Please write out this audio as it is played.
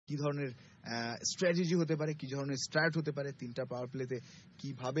কি ধরনের স্ট্র্যাটেজি হতে পারে, কি ধরনের স্ট্র্যাট হতে পারে, 3টা পাওয়ার প্লেতে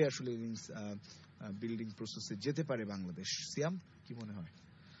কিভাবে আসলে ইনিংস বিল্ডিং প্রসেসে যেতে পারে বাংলাদেশ? সিয়াম, কি মনে হয়?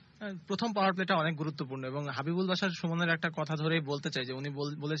 প্রথম পাওয়ার প্লেটা অনেক গুরুত্বপূর্ণ এবং হাবিবুল বাশার সুমনের একটা কথা ধরেই বলতে চাই যে উনি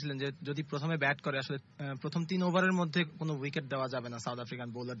বলেছিলেন যে যদি প্রথমে ব্যাট করে আসলে প্রথম 3 ওভারের মধ্যে কোনো উইকেট দেওয়া যাবে না সাউথ আফ্রিকান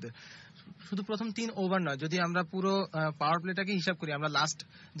বোলারদের। শুধু প্রথম 3 ওভার নয়, যদি আমরা পুরো পাওয়ার প্লেটাকে হিসাব করি, আমরা লাস্ট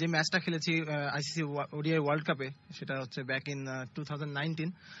যে ম্যাচটা খেলেছি আইসিসি ওডিআই ওয়ার্ল্ড কাপে, সেটা হচ্ছে ব্যাক ইন 2019,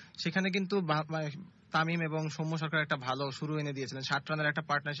 সেখানে কিন্তু তামিম এবং সৌম্য সরকার একটা ভালো শুরু এনে দিয়েছিলেন। 60 রানের একটা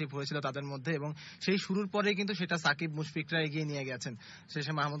পার্টনারশিপ হয়েছিল তাদের মধ্যে এবং সেই শুরুর পরেই কিন্তু সেটা সাকিব মুশফিকরা এগিয়ে নিয়ে গেছেন।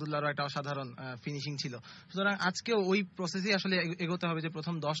 শেষে মাহমুদুল্লাহরও একটা অসাধারণ ফিনিশিং ছিল। সুতরাং আজকেও ওই প্রসেসই আসলে এগোতে হবে যে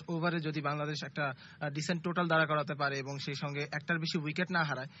প্রথম 10 ওভারে যদি বাংলাদেশ একটা ডিসেন্ট টোটাল দাঁড়া করাতে পারে এবং সেই সঙ্গে একটার বেশি উইকেট না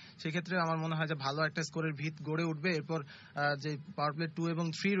হারায়, সেক্ষেত্রে আমার মনে হয় যে ভালো একটা স্কোরের ভিত গড়ে উঠবে। এরপর যে পাওয়ার প্লে 2 এবং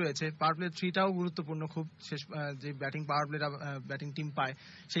 3 রয়েছে, পাওয়ার প্লে 3টাও গুরুত্বপূর্ণ খুব। শেষ যে ব্যাটিং পাওয়ার প্লেটা ব্যাটিং টিম পায়,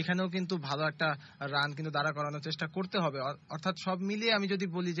 সেখানেও কিন্তু ভালো একটা রান কিন্তু দাঁড়া করানোর চেষ্টা করতে হবে। অর্থাৎ সব মিলিয়ে আমি যদি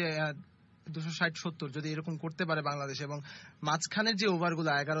বলি যে 260-70 যদি এরকম করতে পারে বাংলাদেশ, এবং মাঝখানের যে ওভারগুলো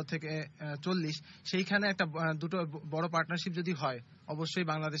 11 থেকে 40, সেইখানে একটা দুটো বড় পার্টনারশিপ যদি হয়, অবশ্যই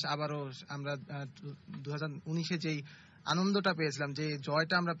বাংলাদেশ আবারও আমরা 2019-এ যেই আনন্দটা পেয়েছিলাম, যে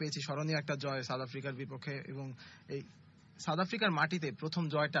জয়টা আমরা পেয়েছি, স্মরণীয় একটা জয় সাউথ আফ্রিকার বিপক্ষে, এবং এই সাউথ আফ্রিকার মাটিতে প্রথম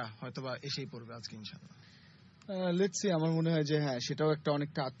জয়টা হয়তোবা এসেই পড়বে আজকে ইনশাআল্লাহ। Let's see. আমার মনে হয় যে হ্যাঁ, সেটাও একটা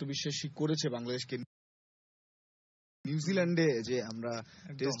অনেকটা আত্মবিশ্বাসী করেছে বাংলাদেশকে। নিউজিল্যান্ডে যে আমরা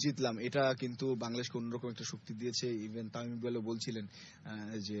টেস্ট জিতলাম, এটা কিন্তু বাংলাদেশকে অন্যরকম একটা শক্তি দিয়েছে। ইভেন তামিম ইকবালও বলছিলেন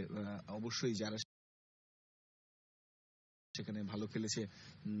যে অবশ্যই যারা সেখানে ভালো খেলেছে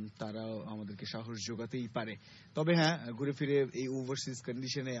তারাও আমাদেরকে সাহস যোগাতেই পারে। তবে হ্যাঁ, ঘুরে ফিরে এই ওভারসিজ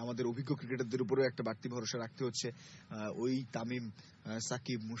কন্ডিশনে আমাদের অভিজ্ঞ ক্রিকেটারদের উপরেও একটা বাড়তি ভরসা রাখতে হচ্ছে। ওই তামিম,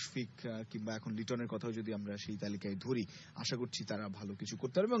 সাকিব, মুশফিক কিংবা এখন লিটনের কথাও যদি আমরা সেই তালিকায় ধরি, আশা করছি তারা ভালো কিছু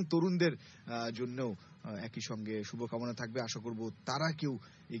করতে পারবে এবং তরুণদের জন্যও একই সঙ্গে শুভকামনা থাকবে। আশা করব তারা কেউ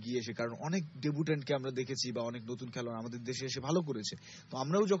এগিয়ে এসে, কারণ অনেক ডেবুট্যান্টকে আমরা দেখেছি বা অনেক নতুন খেলোয়াড় আমাদের দেশে এসে ভালো করেছে। তো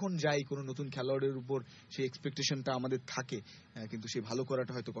আমরাও যখন যাই কোনো নতুন খেলোয়াড়ের উপর, সেই এক্সপেকটেশনটা আমাদের থাকে, কিন্তু সেই ভালো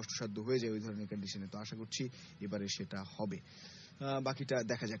করাটা হয়তো কষ্টসাধ্য হয়ে যায় ওই ধরনের কন্ডিশনে। তো আশা করছি এবারে সেটা হবে, বাকিটা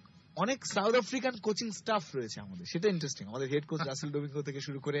দেখা যাক। অনেক সাউথ আফ্রিকান কোচিং স্টাফ রয়েছে আমাদের, সেটা ইন্টারেস্টিং। আমাদের হেড কোচ রাসেল ডোমিঙ্গো থেকে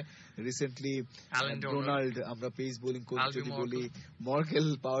শুরু করে রিসেন্টলি ডোনাল্ড, আমরা পেস বোলিং কোচ যদি বলি, মর্কেল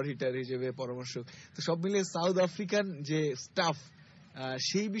পাওয়ার হিটার হিসেবে পরামর্শক। তো সব মিলিয়ে সাউথ আফ্রিকান যে স্টাফ,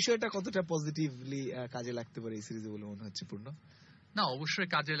 সেই বিষয়টা কতটা পজিটিভলি কাজে লাগতে পারে এই সিরিজে বলে মনে হচ্ছে? পূর্ণ না, অবশ্যই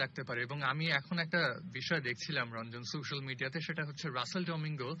কাজে লাগতে পারে। এবং আমি এখন একটা বিষয় দেখছিলাম রঞ্জন সোশ্যাল মিডিয়াতে, সেটা হচ্ছে রাসেল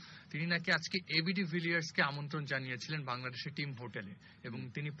ডোমিঙ্গো, তিনি নাকি আজকে এবিডি ভিলিয়ার্সকে আমন্ত্রণ জানিয়েছিলেন বাংলাদেশের টিম হোটেলে, এবং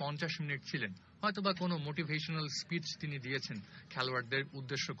তিনি 50 মিনিট ছিলেন। হয়তোবা কোনো মোটিভেশনাল স্পিচ তিনি দিয়েছেন খেলোয়াড়দের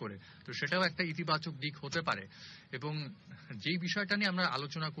উদ্দেশ্য করে। তো সেটাও একটা ইতিবাচক দিক হতে পারে। এবং যেই বিষয়টা নিয়ে আমরা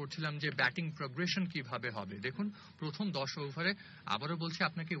আলোচনা করছিলাম যে ব্যাটিং প্রোগ্রেশন কিভাবে হবে, দেখুন প্রথম 10 ওভারে আবারও বলছি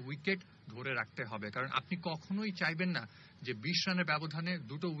আপনাকে উইকেট ধরে রাখতে হবে, কারণ আপনি কখনোই চাইবেন না যে 20 রানের ব্যবধানে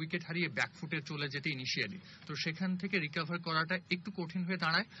 2টো উইকেট হারিয়ে ব্যাকফুটে চলে যেতে ইনিশিয়ালি। তো সেখান থেকে রিকভার করাটা একটু কঠিন হয়ে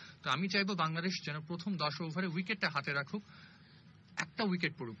দাঁড়ায়। তো আমি চাইবো বাংলাদেশ যেন প্রথম 10 ওভারে উইকেটটা হাতে রাখুক, একটা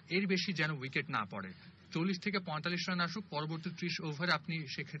উইকেট পড়ুক, এর বেশি যেন উইকেট না পড়ে। 40 থেকে 45 রান আসুক, পরবর্তী 30 ওভারে আপনি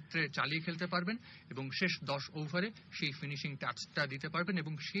সেক্ষেত্রে চালিয়ে খেলতে পারবেন এবং শেষ 10 ওভারে সেই ফিনিশিং টাচটা দিতে পারবেন।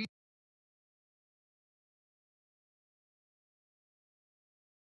 এবং সেই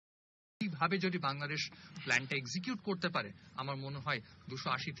ভাবে যদি বাংলাদেশ প্ল্যানটা এক্সিকিউট করতে পারে, আমার মনে হয়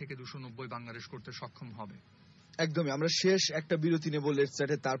 280 থেকে 290 বাংলাদেশ করতে সক্ষম হবে। একদমই। আমরা শেষ একটা বিরতি নেব লেটস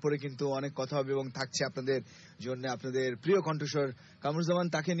চ্যাটে, তারপরে কিন্তু অনেক কথা হবে এবং থাকছে আপনাদের জন্য আপনাদের প্রিয় কণ্ঠস্বর কামরুজ্জামান,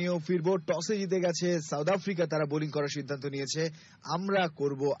 তাকে নিয়েও ফিরবো। টসে জিতে গেছে সাউথ আফ্রিকা, তারা বোলিং করার সিদ্ধান্ত নিয়েছে। আমরা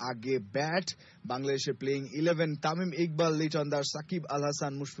করব আগে ব্যাট। বাংলাদেশের প্লেইং 11: তামিম, ইকবাল, লিটন দাস, সাকিব আল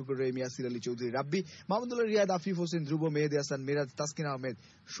হাসান, মুশফিকুর রহিম, ইয়াসির আলী চৌধুরী, রাব্বি, মাহমুদুল্লাহ, রিয়াদ, আফিফ, হোসেন, ধ্রুব, মেহেদী হাসান, মিরাজ, তাসকিন আহমেদ,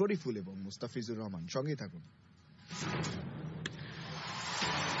 শরীফুল এবং মুস্তাফিজুর রহমান। সঙ্গেই থাকুন।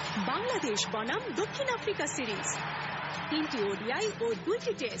 বাংলাদেশ বনাম দক্ষিণ আফ্রিকা সিরিজ, 3টি ওডিআই ও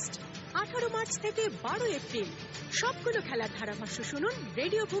 2টি টেস্ট, 18 মার্চ থেকে 12 এপ্রিল। সবগুলো খেলার ধারাভাষ্য শুনুন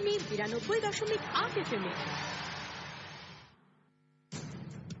রেডিও ভূমি 92.8 FM-এ।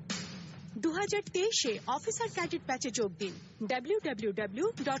 2023-এ অফিসার ক্যাডেট ব্যাচে যোগ দিন।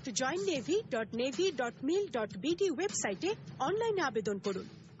 www.joinnavy.navy.mil.bd ওয়েবসাইটে অনলাইনে আবেদন করুন।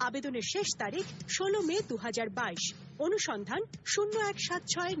 আবেদনের শেষ তারিখ 16 মে 2022। অনুসন্ধান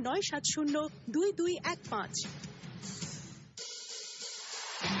 017697022215।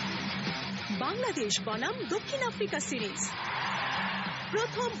 বাংলাদেশ বনাম দক্ষিণ আফ্রিকা সিরিজ,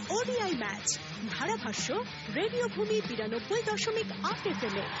 প্রথম ওডিআই ম্যাচ, ধারাভাষ্য রেডিও ভূমি 92.8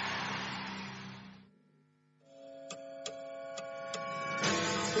 FM-এ।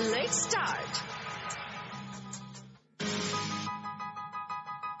 Let's start.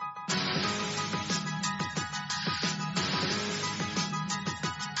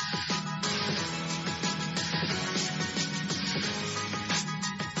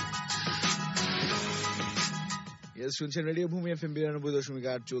 শুনছেন রেডিও ভূমি এফএম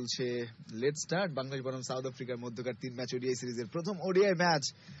 92.8 চলছে লেট স্টার্ট। বাংলাদেশ বনাম সাউথ আফ্রিকার মধ্যকার 3 ম্যাচ ওডিআই সিরিজের প্রথম ওডিআই ম্যাচ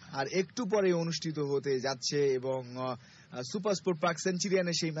আর একটু পরে অনুষ্ঠিত হতে যাচ্ছে এবং সুপার স্পোর্ট পার্ক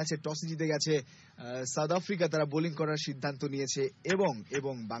সেঞ্চুরিয়ানে সেই ম্যাচে টসে জিতে গেছে সাউথ আফ্রিকা। তারা বোলিং করার সিদ্ধান্ত নিয়েছে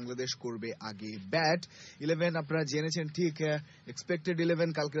এবং বাংলাদেশ করবে আগে ব্যাট। 11 আপনারা জেনেছেন ঠিক, এক্সপেক্টেড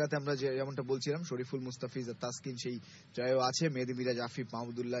 11 কালকে রাতে আমরা যেমনটা বলছিলাম, শরীফুল, মুস্তাফিজ আর তাসকিন সেই জয়ও আছে, মেহিদি, মিরাজ, আফিফ,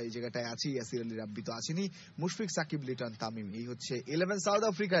 মাহমুদুল্লাহ এই জায়গাটায় আছে, ইয়াসির আলী রাব্বি তো আছেনি, মুশফিক, সাকিব, লিটন, তামিম, এই হচ্ছে 11 সাউথ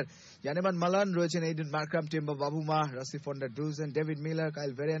আফ্রিকার। জানেমান, মালান রয়েছেন, Aiden, Markram, Temba, বাভুমা, Rasi, funda, Dussen, David Miller,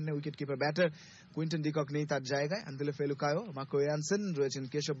 কাইল ভেরেননে, wicket keeper batter Quinton de Kock নেই তার জায়গায়, আন্দিলে, ফেহলুকায়ো, জানসেন রয়েছেন,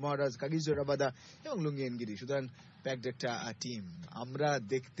 কেশব, মহারাজ, কাগিজো, রাবাদা এবং লুঙ্গি, এনগিডি। সুতরাং প্যাকড একটা টিম। আমরা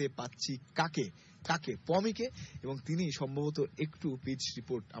দেখতে পাচ্ছি কাকে পমিকে, এবং তিনি সম্ভবত একটু পিচ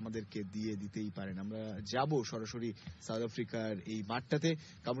রিপোর্ট আমাদেরকে দিয়ে দিতেই পারেন। আমরা যাব সরাসরি সাউথ আফ্রিকার এই মাঠটাতে,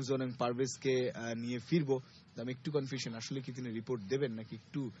 কামরুজ্জামান এবং পারভেজকে নিয়ে ফিরবো। আমি একটু কনফিউশন, আসলে কি তিনি রিপোর্ট দেবেন নাকি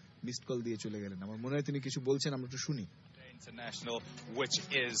একটু মিসড কল দিয়ে চলে গেলেন। আমার মনে হয় তিনি কিছু বলছেন, আমরা একটু শুনি। International, which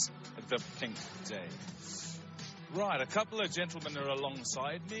is the Pink Day. Right, a couple of gentlemen are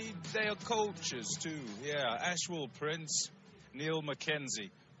alongside me. They are coaches too. Yeah, Ashwell Prince, Neil Mackenzie,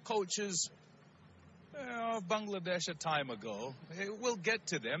 coaches of Bangladesh a time ago. We'll get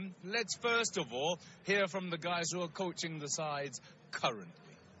to them. Let's first of all hear from the guys who are coaching the sides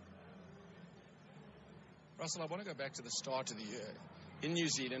currently. Russell, I want to go back to the start of the year. In New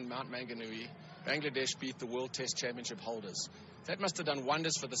Zealand, Mount Maunganui, Bangladesh beat the World Test Championship holders. That must have done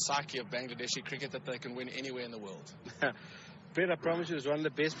wonders for the psyche of Bangladeshi cricket, that they can win anywhere in the world. Brett, I promise you, it was one of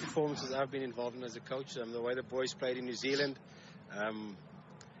the best performances I've been involved in as a coach. The way the boys played in New Zealand,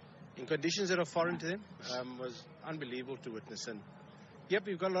 in conditions that are foreign to them, was unbelievable to witness. And yep,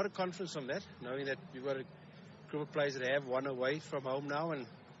 we've got a lot of confidence from that, knowing that we've got a group of players that have won away from home now and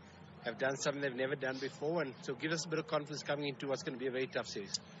have done something they've never done before, and so give us a bit of confidence coming into what's going to be a very tough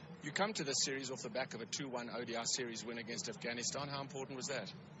series. You come to this series off the back of a 2-1 ODI series win against Afghanistan. How important was that?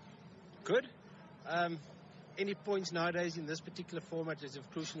 Good. Any points nowadays in this particular format is of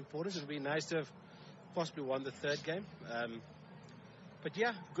crucial importance. It would be nice to have possibly won the third game. But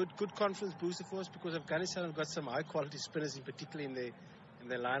yeah, good confidence booster for us, because Afghanistan have got some high quality spinners in particular in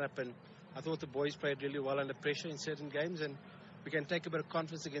their lineup, and I thought the boys played really well under pressure in certain games, and we can take a bit of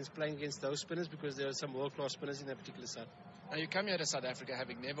confidence against playing against those spinners, because there are some world-class spinners in that particular side. Now, you come here to South Africa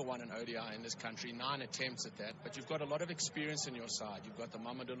having never won an ODI in this country, 9 attempts at that, but you've got a lot of experience in your side. You've got the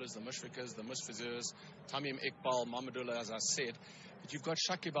Mahmudullahs, the Mushfiqurs, the Mushfiqurs, Tamim, Iqbal, Mahmudullah, as I said. But you've got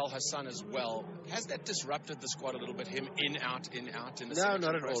Shakib Hasan as well. Has that disrupted the squad a little bit, him in, out in the No,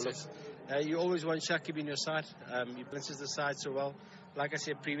 not at process? all. You always want Shakib in your side. He balances the side so well. Like I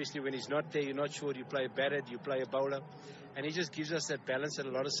said previously, when he's not there, you're not sure. You play a batter, you play a bowler. And he just gives us that balance that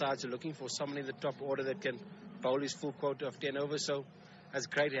a lot of sides are looking for, someone in the top order that can bowl his full quota of 10 overs. So that's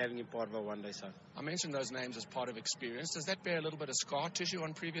great having him part of our one-day side. I mentioned those names as part of experience. Does that bear a little bit of scar tissue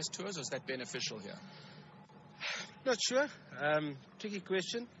on previous tours, or is that beneficial here? Not sure. Tricky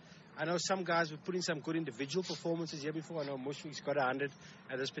question. I know some guys were putting some good individual performances here before. I know Mushfiq's got 100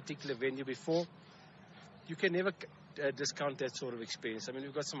 at this particular venue before. You can never discount that sort of experience. I mean,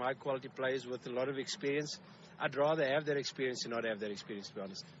 we've got some high-quality players with a lot of experience. I'd rather have that experience than not have that experience, to be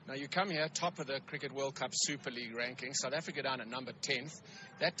honest. Now, you come here, top of the Cricket World Cup Super League ranking, South Africa down at number 10th.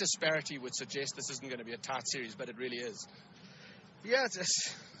 That disparity would suggest this isn't going to be a tight series, but it really is. Yeah,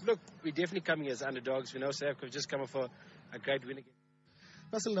 look, we're definitely coming as underdogs. We know South Africa have just come off a great win again.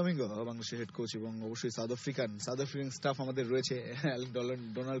 Russell Domingo বাংলাদেশের head coach, এবং অবশ্যই south African staff আমাদের রয়েছে।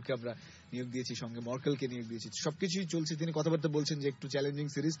 ডোনাল্ডকে আমরা নিয়োগ দিয়েছি, সঙ্গে মর্কেলকে নিয়োগ দিয়েছি, সবকিছুই চলছে। তিনি কথাবার্তা বলছেন যে একটু চ্যালেঞ্জিং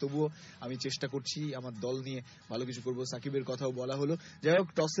সিরিজ, তবুও আমি চেষ্টা করছি আমার দল নিয়ে ভালো কিছু করবো। সাকিবের কথাও বলা হলো। যাই হোক,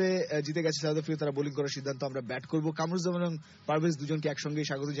 টসে জিতে গেছে সাউথ আফ্রিকা, তারা বোলিং করার সিদ্ধান্ত, আমরা ব্যাট করবো। কামরুজ্জামান এবং পারভেজ দুজনকে একসঙ্গে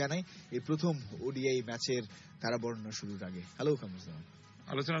স্বাগত জানাই এই প্রথম ওডিআই ম্যাচের ধারাবর্ণনা শুরুর আগে। হ্যালো কামরুজ্জামান।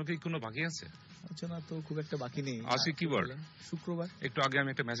 আলোচনার কি কোনো বাকি আছে? আলোচনা তো খুব একটা বাকি নেই। আজকে কি বার? শুক্রবার। একটু আগে আমি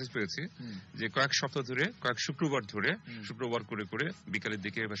একটা মেসেজ পেয়েছি যে কয়েক সপ্তাহ ধরে, কয়েক শুক্রবার করে বিকালের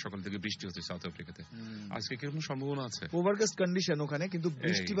দিকে বা সকাল থেকে বৃষ্টি হচ্ছে সাউথ আফ্রিকাতে। আজকে কি কোনো সম্ভাবনা আছে? ওভারকাস্ট কন্ডিশন ওখানে, কিন্তু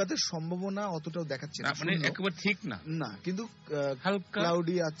বৃষ্টিপাতের সম্ভাবনা অতটাও দেখাচ্ছে না, মানে একেবারে ঠিক না, কিন্তু হালকা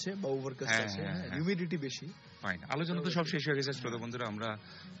ক্লাউডি আছে বা ওভারকাস্ট আছে, হিউমিডিটি বেশি। ফাইন, আলোচনা তো সব শেষ হয়ে গেছে শ্রোতা বন্ধুরা। আমরা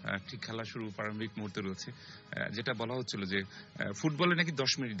ঠিক খেলা শুরু প্রারম্ভিক মুহূর্তে রয়েছে। যেটা বলা হচ্ছিল যে ফুটবলে নাকি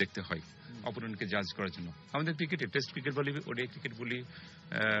 10 মিনিট দেখতে হয়, অপোনেন্টকে জাজ করার জন্য। আমাদের ক্রিকেটে টেস্ট ক্রিকেট বলি, ওডিআই ক্রিকেট বলি,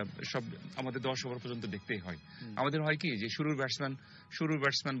 সব আমাদের 10 ওভার পর্যন্ত দেখতেই হয়। আমাদের হয় কি যে শুরুর ব্যাটসম্যান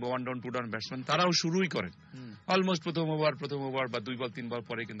 1 ডাউন 2 ডাউন ব্যাটসম্যান তারাও শুরুই করেন অলমোস্ট প্রথম ওভার বা 2 বল 3 বল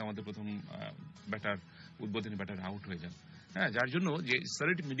পরে কিন্তু আমাদের প্রথম উদ্বোধনী ব্যাটার আউট হয়ে যান। হ্যাঁ, যার জন্য যে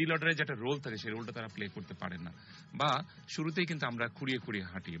সলিড মিডল অর্ডারে যেটা রোল থাকে সেই রোলটা তারা প্লে করতে পারেন না, বা শুরুতেই কিন্তু আমরা খুঁড়িয়ে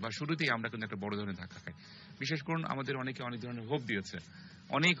হাঁটি, বা শুরুতেই আমরা কিন্তু একটা বড় ধরনের ধাক্কা খাই। বিশেষ করুন আমাদের অনেকে অনেক ধরনের হোপ দিয়েছে,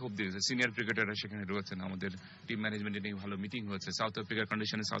 সিনিয়র ক্রিকেটাররা সেখানে রয়েছেন, আমাদের টিম ম্যানেজমেন্টে নিয়ে ভালো মিটিং হয়েছে। সাউথ আফ্রিকার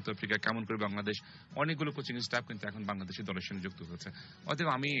কন্ডিশনে সাউথ আফ্রিকা কেমন করে বাংলাদেশ, অনেকগুলো কোচিং স্টাফ কিন্তু এখন বাংলাদেশের দলের সঙ্গে যুক্ত হয়েছে। অতএব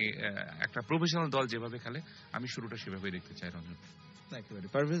আমি একটা প্রফেশনাল দল যেভাবে খেলে আমি শুরুটা সেভাবেই দেখতে চাই। রঞ্জন, একেবারে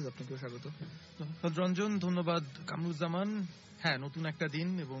পারভেজ, আপনাকেও স্বাগত। রঞ্জন, ধন্যবাদ। কামরুজ্জামান, হ্যাঁ, নতুন একটা দিন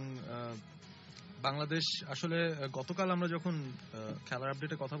এবং বাংলাদেশ আসলে গতকাল আমরা যখন খেলার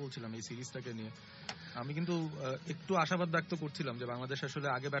আপডেটে কথা বলছিলাম এই সিরিজটাকে নিয়ে, আমি কিন্তু একটু আশাবাদ ব্যক্ত করছিলাম যে বাংলাদেশ আসলে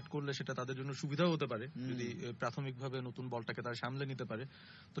আগে ব্যাট করলে সেটা তাদের জন্য সুবিধাও হতে পারে যদি প্রাথমিকভাবে নতুন বলটাকে তারা সামলে নিতে পারে।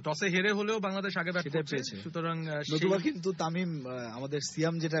 তো টসে হেরে হলেও বাংলাদেশ আগে ব্যাট করছে, সুতরাং নতুবা কিন্তু তামিম, আমাদের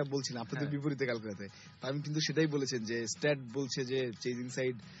সিয়াম যেটা বলছিলেন আপনাদের বিপরীতে কালকাতে, তামিম কিন্তু সেটাই বলেছেন যে স্ট্যাট বলছে যে চেজিং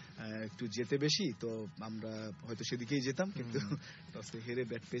সাইড একটু যেতে বেশি, তো আমরা হয়তো সেদিকেই যেতাম, কিন্তু টসে হেরে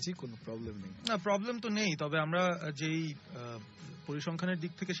ব্যাট পেয়েছি, কোনো প্রবলেম নেই। না, প্রবলেম তো নেই, তবে আমরা যেই পরিসংখ্যানের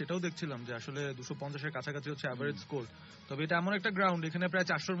দিক থেকে সেটাও দেখছিলাম যে আসলে 250-এর কাছাকাছি হচ্ছে অ্যাভারেজ স্কোর। তবে এটা এমন একটা গ্রাউন্ড, এখানে প্রায়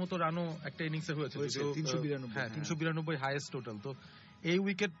 400-র মতো রানও একটা ইনিংসে হয়েছে, 392 হাইয়েস্ট টোটাল। তো এই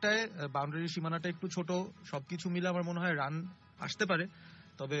উইকেটটায় বাউন্ডারির সীমানাটা একটু ছোট, সবকিছু মিলে আমার মনে হয় রান আসতে পারে।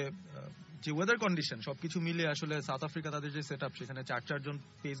 তবে যে ওয়েদার কন্ডিশন সবকিছু মিলে আসলে সাউথ আফ্রিকা তাদের যে সেট আপ, সেখানে 4 জন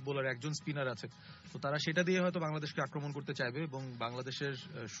পেস বোলার, 1 জন স্পিনার আছে, তো তারা সেটা দিয়ে হয়তো বাংলাদেশকে আক্রমণ করতে চাইবে। এবং বাংলাদেশের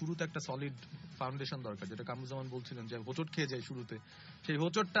শুরুতে একটা সলিড ফাউন্ডেশন দরকার, যেটা কামরুজ্জামান বলছিলেন যে হোঁচট খেয়ে যায় শুরুতে, সেই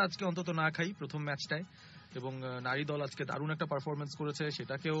হোঁচটটা আজকে অন্তত না খাই প্রথম ম্যাচটায়। এবং নারী দল আজকে দারুণ একটা পারফরমেন্স করেছে,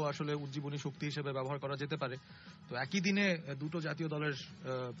 সেটাকেও আসলে উজ্জীবনী শক্তি হিসেবে ব্যবহার করা যেতে পারে। তো একই দিনে দুটো জাতীয় দলের,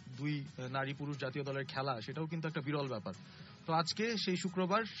 2 নারী পুরুষ জাতীয় দলের খেলা, সেটাও কিন্তু একটা বিরল ব্যাপার। তো আজকে সেই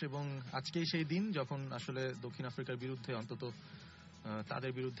শুক্রবার এবং আজকেই সেই দিন যখন আসলে দক্ষিণ আফ্রিকার বিরুদ্ধে অন্তত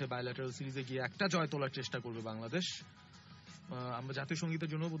তাদের বিরুদ্ধে বায়োল্যাটারাল সিরিজে গিয়ে একটা জয় তোলার চেষ্টা করবে বাংলাদেশ। আমরা জাতীয়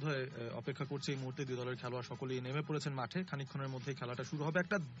সঙ্গীতের জন্য বোধহয় অপেক্ষা করছি। এই মুহূর্তে 2 দলের খেলোয়াড় সকলেই নেমে পড়েছেন মাঠে, খানিকক্ষণের মধ্যেই খেলাটা শুরু হবে।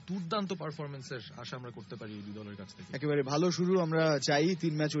 একটা দুর্দান্ত পারফরমেন্সের আশা আমরা করতে পারি এই 2 দলের কাছ থেকে। একেবারে ভালো শুরু আমরা চাই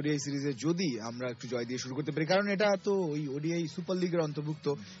 3 ম্যাচ ওডিআই সিরিজে, যদি আমরা একটু জয় দিয়ে শুরু করতে পারি, কারণ এটা তো ওই ওডিআই সুপার লিগের অন্তর্ভুক্ত।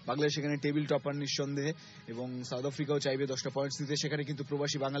 বাংলাদেশ সেখানে টেবিল টপার নিঃসন্দেহে, এবং সাউথ আফ্রিকাও চাইবে 10টা পয়েন্টস দিতে। সেখানে কিন্তু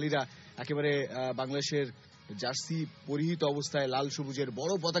প্রবাসী বাঙালিরা একেবারে বাংলাদেশের জার্সি পরিহিত অবস্থায় লাল সবুজের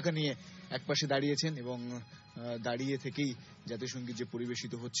বড় পতাকা নিয়ে একপাশে দাঁড়িয়েছেন, এবং দাঁড়িয়ে থেকেই জাতীয় সঙ্গীত যে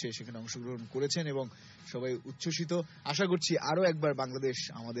পরিবেশিত হচ্ছে সেখানে অংশগ্রহণ করেছেন, এবং সবাই উচ্ছ্বসিত। আশা করছি আরো একবার বাংলাদেশ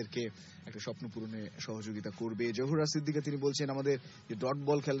আমাদেরকে একটা স্বপ্ন পূরণে সহযোগিতা করবে। জহুর রাসির দিকে তিনি বলছেন আমাদের যে ডট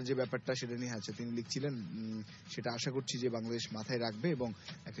বল খেলার যে ব্যাপারটা সেটা নিয়ে আছে, তিনি লিখছিলেন, সেটা আশা করছি যে বাংলাদেশ মাথায় রাখবে, এবং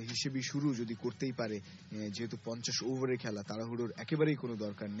একটা হিসেবি শুরু যদি করতেই পারে, যেহেতু 50 ওভারের খেলা, তাড়াহুড়োর একেবারেই কোনো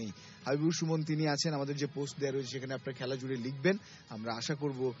দরকার নেই। হাবিবুর সুমন তিনি আছেন, আমাদের যে পোস্ট দেওয়া রয়েছে সেখানে আপনার খেলা জুড়ে লিখবেন, আমরা আশা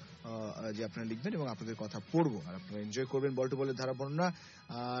করব যে আপনারা লিখবেন এবং আপনাদের কথা পড়বো, আর আপনারা এনজয় করবেন। বল টু বলের ধারা বর্ণনা,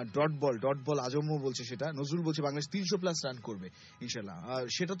 ডট বল আজমও বলছে সেটা, নজরুল বলছে বাংলাদেশ 300+ রান করবে ইনশাল্লাহ।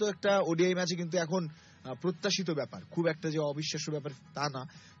 সেটা তো একটা ওডিআই ম্যাচে কিন্তু এখন প্রত্যাশিত ব্যাপার, খুব একটা যে অবিশ্বাস্য ব্যাপার তা না,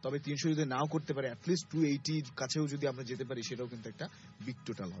 তবে 300 যদি নাও করতে পারে, অ্যাটলিস্ট 280 কাছেও যদি আমরা যেতে পারি, সেটাও কিন্তু একটা বিগ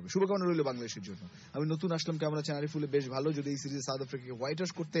টোটাল হবে। শুভকামনা রইল বাংলাদেশের জন্য। আমি নতুন আসলাম, কেমন আছেন আরিফুল? বেশ ভালো। যদি এই সিরিজে সাউথ আফ্রিকাকে হোয়াইট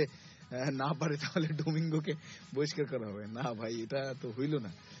ওয়াশ করতে না পারে, তাহলে ডোমিঙ্গোকে বহিষ্কার করা হবে। না ভাই, এটা তো হইল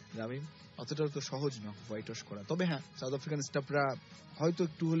না রামিম, অতটাও তো সহজ না হোয়াইট ওয়াশ করা। তবে হ্যাঁ, সাউথ আফ্রিকান স্টাফরা হয়তো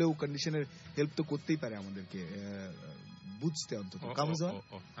একটু হলেও কন্ডিশনের হেল্প তো করতেই পারে আমাদেরকে বুঝতে অন্তত।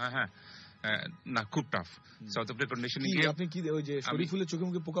 হ্যাঁ, না, খুব টাফ সাউথ আফ্রিকার কন্ডিশনে। আপনি কি ওই যে শরীফুলের চোখে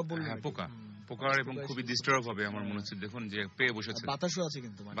মুখে পোকা বললেন? হ্যাঁ, পোকার এবং খুবই ডিস্টার্ব হবে আমার মনে হচ্ছে। দেখুন যে পেয়ে বসেছে, বাতাসও আছে,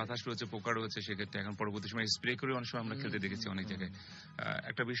 কিন্তু বাতাস রয়েছে, পোকা রয়েছে, সেক্ষেত্রে এখন পরবর্তী সময় স্প্রে করে অনেক সময় আমরা খেলতে দেখেছি অনেক জায়গায়।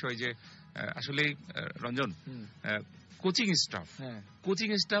 একটা বিষয় যে আসলে রঞ্জন, কোচিং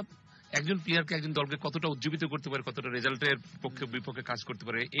স্টাফ একজন প্লেয়ারকে, একজন দলকে কতটা উজ্জীবিত করতে পারে, কতটা রেজাল্টের পক্ষে বিপক্ষে কাজ করতে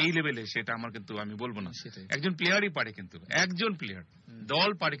পারে এই লেভেলে, সেটা আমার কিন্তু আমি বলবো না। একজন প্লেয়ারই পারে, কিন্তু একজন প্লেয়ার,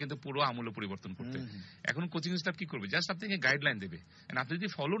 দল পারে কিন্তু পুরো আমূল পরিবর্তন করতে। এখন কোচিং স্টাফ কি করবে? জাস্ট আপনাকে গাইডলাইন দেবে, আপনি যদি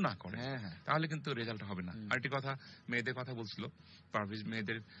ফলো না করেন তাহলে কিন্তু রেজাল্ট হবে না। আরেকটি কথা, মেয়েদের কথা বলছিল পারভেজ,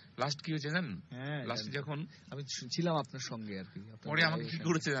 মেয়েদের লাস্ট কি হয়েছে জানেন? লাস্ট যখন আমি ছিলাম আপনার সঙ্গে আর কি, পরে আমাকে কি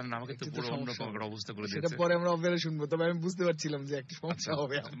করেছে জানেন? আমাকে তো পুরো অন্য অবস্থা করে দিয়েছে। সেটা পরে আমরা অফিয়ারে শুনবো, তবে আমি বুঝতে পারছিলাম যে একটা সমস্যা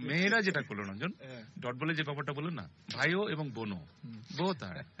হবে। মেয়েরা যেটা করলো রঞ্জন, ডট বলে যে ব্যাপারটা বললো না, ভাইও এবং বোনও,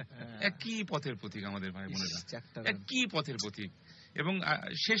 তার একই পথের প্রতীক, আমাদের ভাই বোনেরা একই পথের প্রতীক। এবং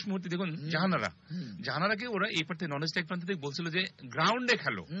শেষ মুহূর্তে দেখুন জাহানারাকে ওরা এই প্রান্তে নন স্ট্রাইক প্রান্ত থেকে বলছিল যে গ্রাউন্ডে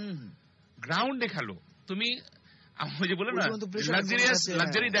খেলো, গ্রাউন্ডে খেলো। তুমি আমি যে বলে না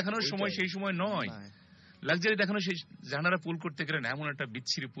লাক্সারি দেখানোর সময় সেই সময় নয়। লাক্সারি দেখানোর সেই জানারা পুল করতে গেলেন এমন একটা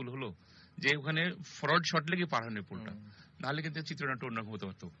বিচ্ছিরি পুল হলো যে ওখানে ফরওয়ার্ড শট লেগে পার হয়নি পুলটা, নাহলে কিন্তু চিত্রনাট্য অন্যরকম হতে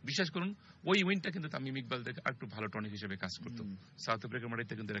পারতো। বিশ্বাস করুন ওই উইনটা কিন্তু তামিম ইকবাল থেকে আর একটু ভালো টনিক হিসেবে কাজ করতো, সাউথ আফ্রিকার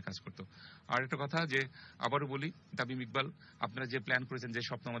মাটিতে কিন্তু এরা কাজ করতো। আর একটা কথা যে আবারও বলি, তামিম ইকবাল আপনারা যে প্ল্যান করেছেন, যে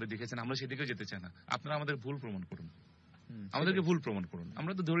স্বপ্ন আমাদের দেখেছেন, আমরা সেদিকেও যেতে চাই না। আপনারা আমাদের ভুল প্রমাণ করুন, আমাদেরকে ভুল প্রমাণ করুন।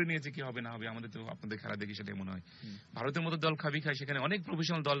 আমরা তো ধরে নিয়েছি কি হবে না হবে, আমাদের তো আপনাদের খেলা দেখি সেটাই মনে হয়। ভারতের মতো দল খাবি খায়, সেখানে অনেক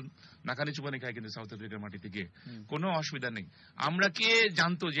প্রফেশনাল দল নাকানি চুপানি খায়, কিন্তু সাউথ আফ্রিকার মাটিতে গিয়ে কোনো অসুবিধা নেই। আমরা কে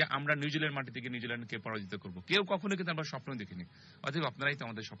জানতো যে আমরা নিউজিল্যান্ড মাটিতে গিয়ে নিউজিল্যান্ডকে পরাজিত করবো? কেউ কখনো কিন্তু আমরা স্বপ্ন দেখিনি। অতএব আপনারাই তো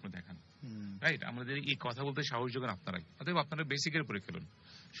আমাদের স্বপ্ন দেখান, রাইট? আমাদের এই কথা বলতে সাহস যোগান আপনারাই। অতএব আপনারা বেসিকের উপরে খেলুন,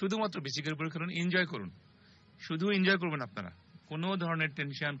 শুধুমাত্র বেসিকের উপরে খেলুন, এনজয় করুন, শুধু এনজয় করবেন আপনারা। কোনো ধরনের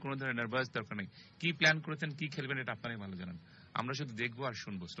টেনশন, কোনো ধরনের নার্ভাস দরকার নেই। কি প্ল্যান করেছেন, কি খেলবেন, এটা আপনারাই ভালো জানেন। আমরা শুধু দেখবো আর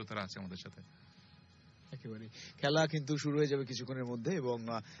শুনবো। শ্রোতারা আছে আমাদের সাথে। একেবারে খেলা কিন্তু শুরু হয়ে যাবে কিছুক্ষণের মধ্যে, এবং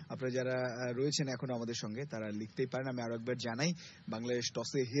আপনারা যারা রয়েছেন এখন আমাদের সঙ্গে তারা লিখতেই পারেন। আমি আরো একবার জানাই, বাংলাদেশ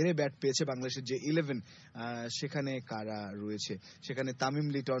টসে হেরে ব্যাট পেয়েছে। বাংলাদেশের যে 11 সেখানে কারা রয়েছে? সেখানে তামিম,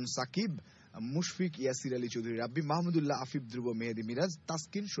 লিটন, সাকিব, মুশফিক, ইয়াসির আলী চৌধুরী, রাব্বি, মাহমুদুল্লাহ, আফিফ, ধ্রুব, মেহেদি, মিরাজ,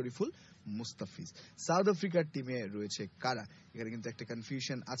 তাসকিন, শরীফুল, মুস্তাফিজ। সাউথ আফ্রিকার টিমে রয়েছে কারা? এখানে কিন্তু একটা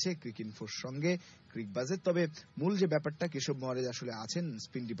কনফিউশন আছে ক্রিক ইনফোর সঙ্গে, ক্রিক বাজেট। তবে মূল যে ব্যাপারটা, কেশব মহারাজ আসলে আছেন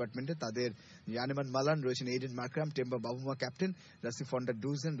স্পিন ডিপার্টমেন্টে, তাদের জানেমান, মালান রয়েছেন, Aiden, Markram, Temba, বাভুমা captain, Rasi, funda,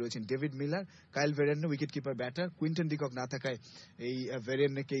 Dussen রয়েছেন, ডেভিড মিলার, কাইল ভেরেন্নে wicket keeper batter, Quinton de Kock না থাকায় এই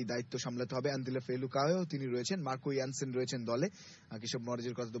ভেরেন্নেকেই দায়িত্ব সামলাতে হবে। আন্দিলে, ফেহলুকায়ো তিনি রয়েছেন, মার্কো ইয়ানসেন রয়েছেন দলে, কেশব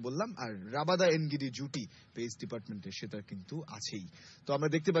মহারাজের কথা তো বললাম। আর রাবাদা, এনগিডি জুটি পেস ডিপার্টমেন্টে সেটা কিন্তু আছেই। তো আমরা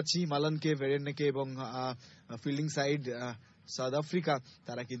দেখতে পাচ্ছি মালানকে, ভেরেন্নেকে এবং ফিল্ডিং সাইড সাউথ আফ্রিকা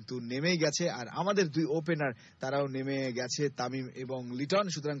তারা কিন্তু নেমে গেছে, আর আমাদের দুই ওপেনার তারাও নেমে গেছে, তামিম এবং লিটন।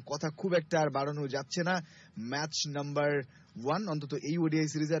 সুতরাং কথা খুব একটা আর বাড়ানো যাচ্ছে না। ম্যাচ নাম্বার 1 অন্তত এই ওডিআই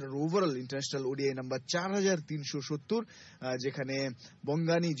সিরিজ আর ওভারঅল ইন্টারন্যাশনাল ওডিআই নাম্বার 4370, যেখানে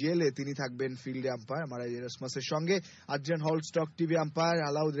বঙ্গানি জেলে তিনি থাকবেন ফিল্ডে আম্পায়ার মারাজ এরাসমাসের সঙ্গে, Adrian হলস্টক TV umpire,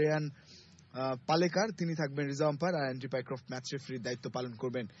 আলাউদ Rayan Palekar তিনি থাকবেন রিজার্ভ আম্পায়ার, আর অ্যান্ড্রি পাইক্রফট ম্যাচ রেফারির দায়িত্ব পালন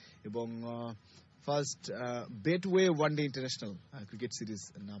করবেন। এবং first বেটওয়ে one day international cricket series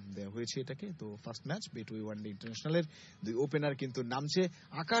নাম দেওয়া হয়েছে এটাকে। তো ফার্স্ট ম্যাচ বেটওয়ে ওয়ানডে ইন্টারন্যাশনালের দুই ওপেনার কিন্তু নামছে।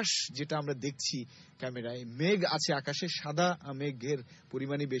 আকাশ যেটা আমরা দেখছি ক্যামেরায়, মেঘ আছে আকাশে, সাদা মেঘের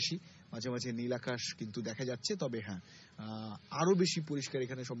পরিমাণই বেশি, মাঝে মাঝে নীল আকাশ কিন্তু দেখা যাচ্ছে। তবে হ্যাঁ, আরো বেশি পরিষ্কার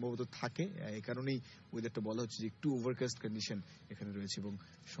এখানে সম্ভবত থাকে, এই কারণেই ওয়েদারটা বলা হচ্ছে যে একটু ওভারকাস্ট কন্ডিশন এখানে রয়েছে। এবং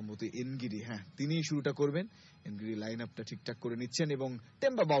সম্ভবত এনগিডি, হ্যাঁ তিনি শুরুটা করবেন, এনগিডি লাইন আপটা ঠিকঠাক করে নিচ্ছেন। এবং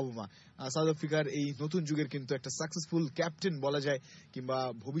টেম্বা বাবুমা, সাউথ আফ্রিকার এই নতুন যুগের কিন্তু একটা সাকসেসফুল ক্যাপ্টেন বলা যায়, কিংবা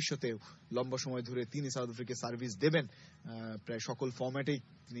ভবিষ্যতে লম্বা সময় ধরে তিনি সাউথ আফ্রিকায় সার্ভিস দেবেন। প্রায় সকল ফরম্যাটেই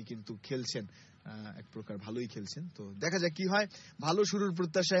তিনি কিন্তু খেলছেন, এক প্রকার ভালোই খেলছেন। তো দেখা যাক কি হয়। ভালো শুরুর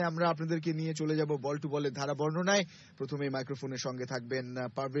প্রত্যাশায় আমরা আপনাদেরকে নিয়ে চলে যাব বল টু বলের ধারা বর্ণনায়। প্রথমে মাইক্রোফোনের সঙ্গে থাকবেন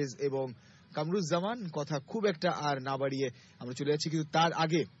পারভেজ এবং কামরুজ্জামান। কথা খুব একটা আর না বাড়িয়ে আমরা চলে যাচ্ছি, কিন্তু তার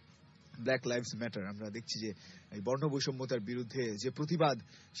আগে ব্ল্যাক লাইভস ম্যাটার, আমরা দেখছি যে এই বর্ণ বৈষম্যতার বিরুদ্ধে যে প্রতিবাদ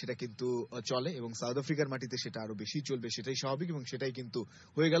সেটা কিন্তু চলে, এবং সাউথ আফ্রিকার মাটিতে সেটা আরো বেশি চলবে, সেটাই স্বাভাবিক, এবং সেটাই কিন্তু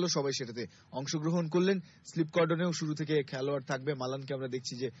হয়ে গেল। সবাই সেটাতে অংশগ্রহণ করলেন। স্লিপ কর্ডনেও শুরু থেকে খেলোয়াড় থাকবে। মালানকে আমরা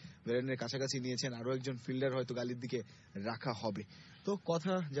দেখছি যে ভেরেনের কাছাকাছি নিয়েছেন, আরো একজন ফিল্ডার হয়তো গালির দিকে রাখা হবে। তো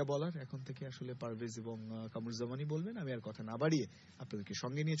কথা যা বলার এখন থেকে আসলে পারভেজ এবং কামরুজ্জামানই বলবেন। আমি আর কথা না বাড়িয়ে আপনাদেরকে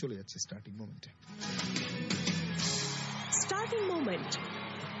সঙ্গে নিয়ে চলে যাচ্ছি স্টার্টিং মোমেন্টে। Starting moment.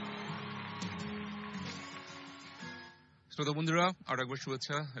 শ্রোতা বন্ধুরা, আরো একবার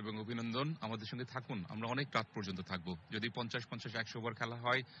শুভেচ্ছা এবং অভিনন্দন। আমাদের সঙ্গে থাকুন, আমরা অনেক রাত পর্যন্ত থাকবো। যদি 50-50-100 ওভার খেলা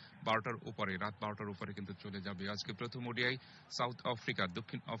হয়, 12টার উপরে, রাত 12টার উপরে কিন্তু চলে যাবে। আজকে প্রথম ওডিআই সাউথ আফ্রিকা,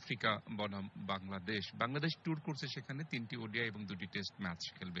 দক্ষিণ আফ্রিকা বনাম বাংলাদেশ। বাংলাদেশ ট্যুর করছে, সেখানে 3টি ওডিআই এবং 2টি টেস্ট ম্যাচ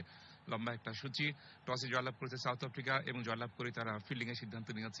খেলবে। লম্বা একটা সূচি। টসে জয়লাভ করেছে সাউথ আফ্রিকা, এবং জয়লাভ করে তারা ফিল্ডিং এর সিদ্ধান্ত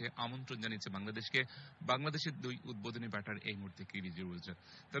নিয়েছে, আমন্ত্রণ জানিয়েছে বাংলাদেশকে। বাংলাদেশের দুই উদ্বোধনী ব্যাটার এই মুহূর্তে ক্রিজে রয়েছে।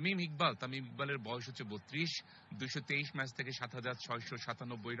 তামিম ইকবালের বয়স হচ্ছে 32, 223 ম্যাচ থেকে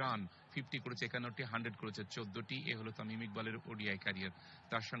 7697 রান, 50 করেছে 51টি, 100 করেছে 14টি। এ হলো তামিম ইকবালের ওডিআই ক্যারিয়ার।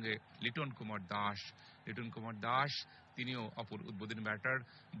 তার সঙ্গে লিটন কুমার দাস তিনিও অপর উদ্বোধনী ব্যাটার।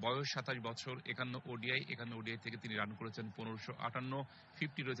 বয়স 27 বছর, 51 ওডিআই থেকে তিনি রান করেছেন 1558,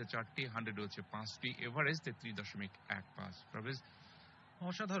 50 রয়েছে 4টি, 100 রয়েছে 5টি, এভারেজ 33.15।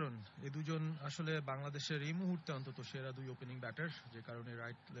 অসাধারণ এই দুজন আসলে বাংলাদেশের এই মুহূর্তে অন্তত সেরা দুই ওপেনিং ব্যাটার, যে কারণে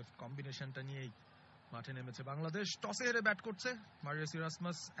রাইট লেফট কম্বিনেশনটা নিয়েই মাঠে নেমেছে বাংলাদেশ। টসে হেরে ব্যাট করছে মারিয়াস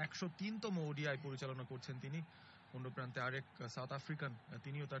ইরাসমাস, 103তম ওডিআই পরিচালনা করছেন তিনি। অন্য প্রান্তে আরেক সাউথ আফ্রিকান,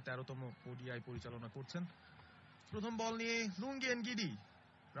 তিনিও তার 13তম ওডিআই পরিচালনা করছেন। প্রথম বল নিয়ে লুঙ্গি এনগিডি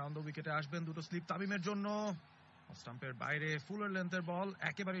রাউন্ড দ্য উইকেটে আসবেন দুটো স্লিপ তামিমের জন্য। স্টাম্পের বাইরে ফুলার লেন্থের বল,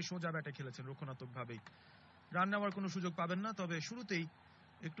 একেবারে সোজা ব্যাটে খেলেছেন রক্ষণাত্মক ভাবেই, রান নেওয়ার কোনো সুযোগ পাবেন না। তবে শুরুতেই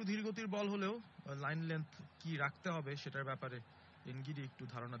একটু ধীরগতির বল হলেও লাইন লেন্থ কি রাখতে হবে সেটার ব্যাপারে এনগিডি একটু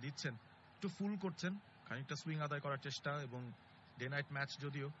ধারণা দিচ্ছেন, একটু ফুল করছেন, খানিকটা সুইং আদায় করার চেষ্টা। এবং ডে নাইট ম্যাচ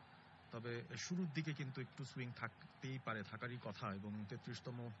যদিও, তবে শুরুর দিকে কিন্তু একটু সুইং থাকতেই পারে, থাকারই কথা। এবং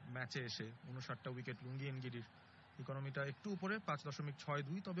 33তম ম্যাচে এসে 59টা উইকেট লুঙ্গি এনগিডির, ইকোনমিটা একটু উপরে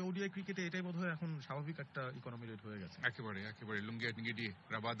 5.62। তবে ওডিআই ক্রিকেটে এটাই বোধহয় এখন স্বাভাবিক একটা ইকোনমি রেট হয়ে গেছে। একেবারে লুঙ্গি এনগিডি,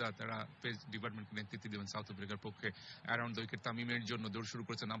 রাবাদা তারা পেস ডিপার্টমেন্টকে নেতৃত্ব দেবেন সাউথ আফ্রিকার পক্ষে। অ্যারাউন্ড দ্য উইকেট তামিমের জন্য দৌড় শুরু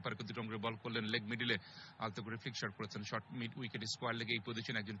করেছেন, আম্পায়ারকে দুটো অঙ্গের বল করলেন লেগ মিডিলে, আলতো করে ফ্লিক শট করেছেন, শর্ট মিড উইকেট স্কোয়ার লেগে এই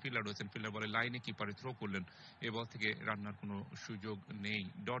পজিশনে একজন ফিল্ডার রয়েছেন, ফিল্ডার বলে লাইনে কিপারে থ্রো করলেন, এ বল থেকে রান্নার কোনো সুযোগ নেই,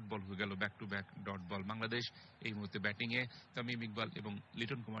 ডট বল হয়ে গেল, back to back dot ball. Bangladesh এই মুহূর্তে ব্যাটিং এ তামিম ইকবাল এবং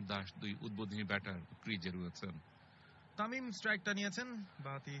লিটন কুমার দাস দুই উদ্বোধনী ব্যাটার ক্রিজে রয়েছেন। তামিম স্ট্রাইকটা নিয়েছেন,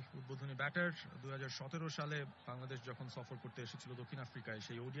 বাহাতি উদ্বোধনী ব্যাটার। 2017 সালে বাংলাদেশ যখন সফর করতে এসেছিল দক্ষিণ আফ্রিকায়,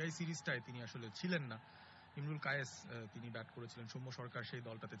 সেই ওডিআই সিরিজটায় তিনি আসলে ছিলেন না, ইমরুল কায়েস তিনি ব্যাট করেছিলেন, সৌম্য সরকার সেই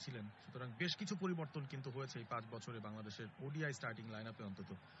দলটাতে ছিলেন। সুতরাং বেশ কিছু পরিবর্তন কিন্তু হয়েছে এই 5 বছরে বাংলাদেশের ওডিআই স্টার্টিং লাইন আপে অন্তত।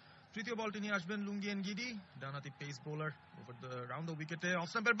 তৃতীয় বলটি নিয়ে আসবেন লুঙ্গি এনগিডি, ডানহাতি pace bowler, over the round the উইকেটে অফ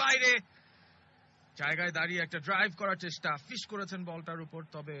স্টাম্পের বাইরে জায়গায় দাঁড়িয়ে একটা ড্রাইভ করার চেষ্টা, ফিশ করেছেন বলটার উপর,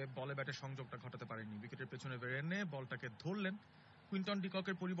 তবে বলে ব্যাটে সংযোগটা ঘটাতে পারেননি। উইকেটের পেছনে ভেরেনে বলটাকে ধরলেন কুইন্টন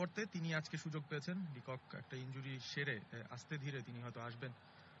ডিককের পরিবর্তে, তিনি আজকে সুযোগ পেয়েছেন। ডিকক একটা ইনজুরি সেরে আস্তে ধীরে তিনি হয়তো আসবেন,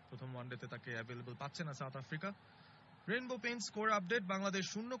 প্রথম ওয়ানডেতে তাকে অ্যাভেলেবল পাচ্ছে না south Africa. Rainbow Paints score update, Bangladesh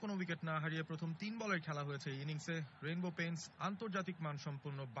 0 কোনো উইকেট না হারিয়ে প্রথম 3 বলের খেলা হয়েছে এই ইনিংসে। রেইনবো পেইন্টস আন্তর্জাতিক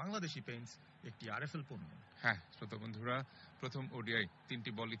মানসম্পন্ন বাংলাদেশি পেইন্টস, একটি আরএফএল পণ্য। হ্যাঁ শ্রোতা বন্ধুরা, প্রথম ওডিআই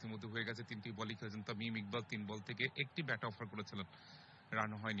 3টি বল ইতিমধ্যে হয়ে গেছে, 3টি বলই খেলেছেন তামিম ইকবাল। 3 বল থেকে একটি ব্যাট অফার করেছিলেন,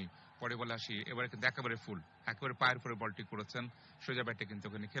 রান হয়নি। পরে বলে আসি, এবারে কিন্তু একেবারে ফুল, একেবারে পায়ের পরে বলটি করেছেন, সোজা ব্যাটে কিন্তু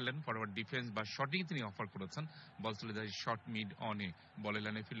ওখানে খেললেন। ফরওয়ার্ড ডিফেন্স বা শটিং তিনি অফার করেছেন, বল চলে যায় শর্ট মিড অনে, বলের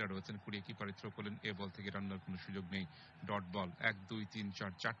লাইনে ফিল্ডার রয়েছেন, কুড়িয়ে কিপারে থ্রো করলেন, এ বল থেকে রান্নার কোনো সুযোগ নেই, ডট বল। 1 2 3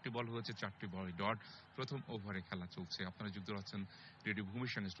 4 4টি বল হয়েছে, 4টি বল ডট। প্রথম ওভারে খেলা চলছে। আপনারা যুক্ত আছেন রেডিও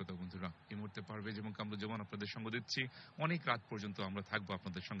ভূমির সঙ্গে শ্রোতা বন্ধুরা। এই মুহূর্তে পারভেজ এবং কামরুজ্জামান আপনাদের সঙ্গ দিচ্ছি, অনেক রাত পর্যন্ত আমরা থাকবো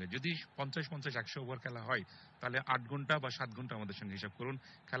আপনাদের সঙ্গে। যদি 50-50-100 ওভার খেলা হয় তাহলে 8 ঘন্টা বা 7 ঘন্টা আমাদের সঙ্গে হিসাব করুন।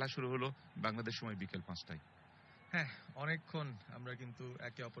 খেলা শুরু হলো বাংলাদেশ সময় বিকেল 5টায়। হ্যাঁ, অনেকক্ষণ আমরা কিন্তু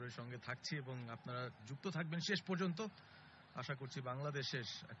একে অপরের সঙ্গে থাকছি এবং আপনারা যুক্ত থাকবেন শেষ পর্যন্ত। আশা করছি বাংলাদেশের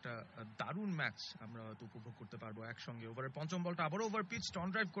একটা দারুণ ম্যাচ আমরা হয়তো উপভোগ করতে পারবো একসঙ্গে। ওভারের পঞ্চম বলটা আবারও ওভার পিচ, টন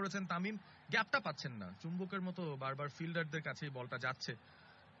ড্রাইভ করেছেন তামিম, গ্যাপটা পাচ্ছেন না, চুম্বকের মতো বারবার ফিল্ডারদের কাছেই বলটা যাচ্ছে।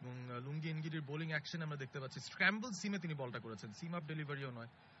 এবং লুঙ্গি এনগিডির বোলিং অ্যাকশন আমরা দেখতে পাচ্ছি, স্ক্র্যাম্বল সিমে তিনি বলটা করেছেন, সিম আপ ডেলিভারিও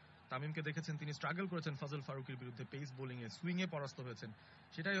নয়। তামিমকে দেখেছেন তিনি স্ট্রাগল করেছেন ফজল ফারুকের বিরুদ্ধে পেস বোলিং এ, সুইং এ পরাস্ত হয়েছেন,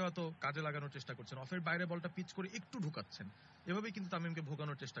 সেটাই হয়তো কাজে লাগানোর চেষ্টা করছেন। অফের বাইরে বলটা পিচ করে একটু ঢুকাচ্ছেন, এভাবেই কিন্তু তামিমকে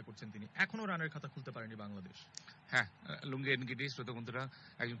ভোগানোর চেষ্টা করছেন তিনি। এখনো রানের খাতা খুলতে পারেনি বাংলাদেশ। হ্যাঁ, লুঙ্গি এনগিডি শ্রোতা বন্ধুরা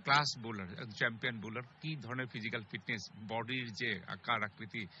একজন ক্লাস বোলার, একজন চ্যাম্পিয়ন বোলার, কি ধরনের ফিজিক্যাল ফিটনেস, বডির যে আকার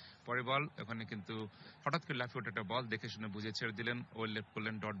আকৃতি। পরে বল ওখানে কিন্তু হঠাৎ করে লাফিয়ে ওঠা একটা বল দেখে শুনে বুঝে ছেড়ে দিলেন, ওয়েল লেফট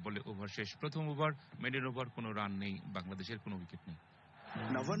করলেন, ডট বলে ওভার শেষ। প্রথম ওভার মেডেন ওভার, কোনো রান নেই, বাংলাদেশের কোনো উইকেট নেই।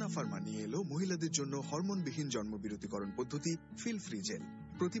 নাভানা ফার্মা নিয়ে এলো মহিলাদের জন্য হরমোনবিহীন জন্মবিরতিকরণ পদ্ধতি ফিল ফ্রি জেল।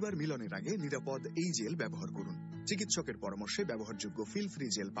 প্রতিবার মিলনের আগে নিরাপদ এই জেল ব্যবহার করুন। চিকিৎসকের পরামর্শে ব্যবহারযোগ্য ফিল ফ্রি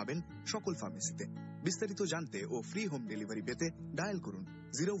জেল পাবেন সকল ফার্মেসিতে। বিস্তারিত জানতে ও ফ্রি হোম ডেলিভারি পেতে ডায়াল করুন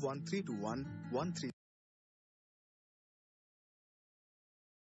 0132113।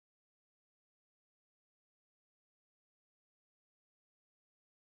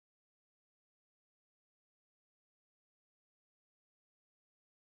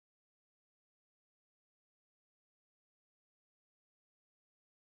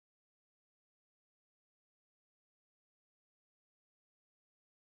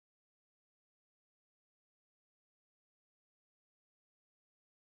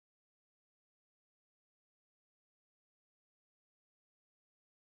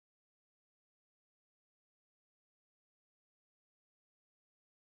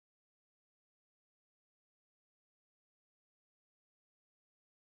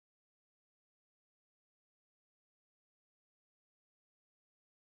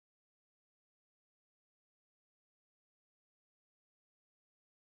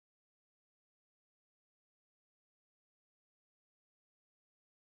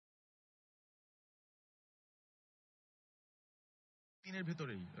 তিনের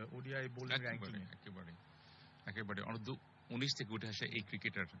ভেতরেই ওডিআই বোলিং র্যাঙ্কিং একেবারে অনূর্ধ্ব 19 থেকে উঠে আসা এই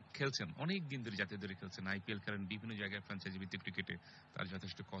ক্রিকেটার খেলছেন অনেক দিন ধরে, জাতীয় দলে খেলছেন, আইপিএল খেলেন, বিভিন্ন জায়গায় ফ্র্যাঞ্চাইজি ভিত্তিক ক্রিকেটে তার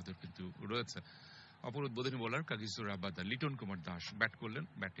যথেষ্ট কদর কিন্তু রয়েছে। অপর উদ্বোধনী bowler Kagiso, Rabada, Liton Kumar Das bat করলেন,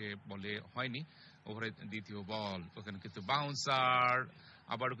 ব্যাটে বলে হয়নি। ওভারে দ্বিতীয় বল, ওখানে কিন্তু বাউন্সার,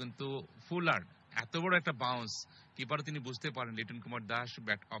 আবারও কিন্তু ফুলার এত বড় একটা বাউন্স, কিপার তিনি বুঝতে পারেন লিটন কুমার দাস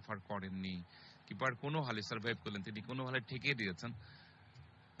ব্যাট অফার করেননি, কিপার কোনো হালে সার্ভাইভ করলেন, তিনি কোনো হালে ঠেকিয়ে দিয়েছেন।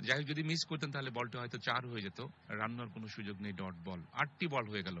 যাই হোক, যদি মিস করতেন তাহলে বলটা হয়তো 4 হয়ে যেত, রান নেওয়ার কোনো সুযোগ নেই। ডট বল, 8টি বল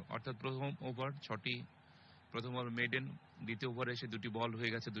হয়ে গেল, অর্থাৎ প্রথম ওভার 6টি, প্রথম ওভার মেডেন, দ্বিতীয় ওভারে এসে 2টি বল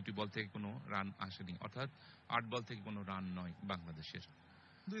হয়ে গেছে, 2টি বল থেকে কোনো রান আসেনি, অর্থাৎ 8 বল থেকে কোনো রান নয় বাংলাদেশের।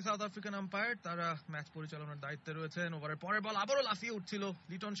 2 সাউথ আফ্রিকান আম্পায়ার তারা ম্যাচ পরিচালনার দায়িত্বে রয়েছেন। ওভারের পরের বল আবারও লাফিয়ে উঠছিল,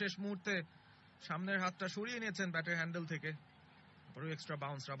 লিটন শেষ মুহূর্তে সামনের হাতটা সরিয়ে নিয়েছেন ব্যাটের হ্যান্ডেল থেকে, আবারও এক্সট্রা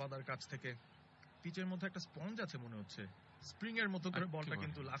বাউন্স রাবাদার কাছ থেকে। পিচের মধ্যে একটা স্পঞ্জ আছে মনে হচ্ছে, স্প্রিং এর মতো করে বলটা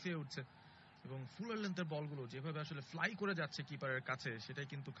কিন্তু লাফিয়ে উঠছে, এবং ফুলার লেন্থের বলগুলো যেভাবে আসলে ফ্লাই করে যাচ্ছে কিপারের কাছে, সেটাই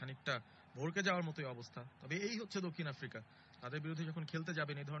কিন্তু খানিকটা ভরকে যাওয়ার মতোই অবস্থা। তবে এই হচ্ছে দক্ষিণ আফ্রিকা, তাদের বিরুদ্ধে যখন খেলতে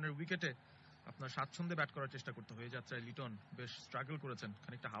যাবেন এই ধরনের উইকেটে আপনার স্বাচ্ছন্দ্যে ব্যাট করার চেষ্টা করতে হয়ে যাচ্ছে। লিটন বেশ স্ট্রাগল করেছেন,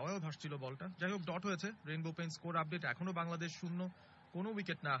 খানিকটা হাওয়ায়ও ভাসছিল বলটা। যাই হোক, ডট হয়েছে। রেইনবো পেইন্টস স্কোর আপডেট, এখনো বাংলাদেশ 0, কোনো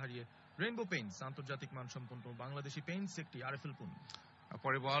উইকেট না হারিয়ে। রেইনবো পেইন্টস আন্তর্জাতিক মানসম্পন্ন বাংলাদেশি পেইন্টস, একটি আরএফএল পণ্য।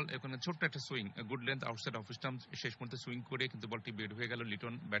 পরে বল, এখানে ছোট্ট একটা swing, good length outside of stump, শেষ মুহূর্তে সুইং করে কিন্তু বলটি বেড হয়ে গেল।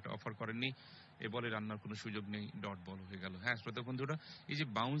 লিটন ব্যাট অফার করেননি, এ বলে রান্নার কোনো সুযোগ নেই, ডট বল হয়ে গেল। হ্যাঁ শ্রোতা বন্ধুরা, এই যে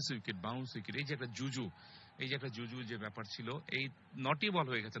বাউন্স উইকেট, এই যে একটা জুজু যে ব্যাপার ছিল, এই 9টি বল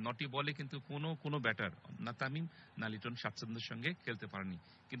হয়ে গেছে, 9টি বলে কিন্তু কোনো ব্যাটার, না তামিম না লিটন স্বাচ্ছন্দ্যের সঙ্গে খেলতে পারেনি,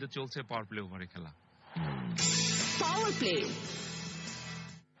 কিন্তু চলছে পাওয়ার প্লে ওভারে খেলা। পাওয়ার প্লে,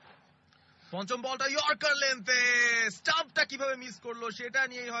 পঞ্চম বলটা ইয়র্কার লেন্থে, স্টাম্পটা কিভাবে মিস করলো সেটা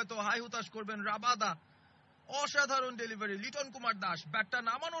নিয়েই হয়তো হাই হুতাশ করবেন রাবাদা। অসাধারণ ডেলিভারি লিটন কুমার দাস, ব্যাটটা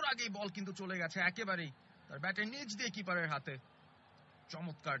নামানোর আগেই বল কিন্তু চলে গেছে একেবারেই তার ব্যাটের নিচ দিয়ে কিপারের হাতে।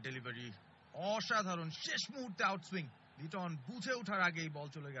 চমৎকার ডেলিভারি, অসাধারণ, শেষ মুহূর্তে আউটসুইং, লিটন বুঝে ওঠার আগেই বল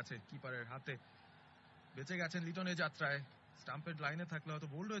চলে গেছে কিপারের হাতে। বেঁচে গেছেন লিটন এই যাত্রায়, স্টাম্পের লাইনে থাকলে হয়তো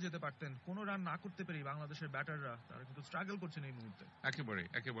বোল্ড হয়ে যেতে পারতেন। কোনো রান না করতে পেরে বাংলাদেশের ব্যাটাররা তারা কিন্তু স্ট্রাগল করছেন এই মুহূর্তে।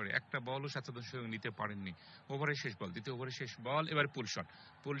 একেবারে একটা বলও স্বাচ্ছন্দ্যের সঙ্গে নিতে পারেননি। ওভারের শেষ বল, দ্বিতীয় ওভারের শেষ বল, এবার পুল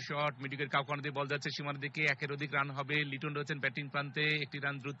শট, মিডিকের কাউকানা দিয়ে বল যাচ্ছে সীমানার দিকে, 1-এর অধিক রান হবে। লিটন রয়েছেন ব্যাটিং প্রান্তে, একটি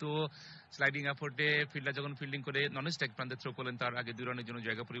রান দ্রুত স্লাইডিং এফোর্টে, ফিল্ডার যখন ফিল্ডিং করে নন স্ট্রাইক প্রান্তে থ্রো করলেন, তার আগে 2 রানের জন্য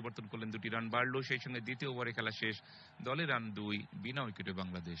জায়গা পরিবর্তন করলেন, 2টি রান বাড়লো। সেই সঙ্গে দ্বিতীয় ওভারে খেলা শেষ, দলের রান 2, বিনা উইকেটে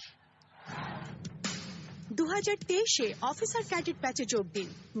বাংলাদেশ। 2023-এ অফিসার ক্যাডেট ব্যাচে যোগ দিন।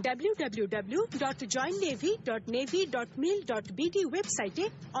 www.joinnavy.navy.mil.bd ওয়েবসাইটে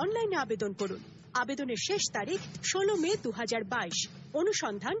অনলাইনে আবেদন করুন। আবেদনের শেষ তারিখ 16 মে 2022।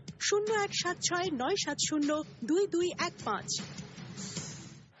 অনুসন্ধান 017697022215।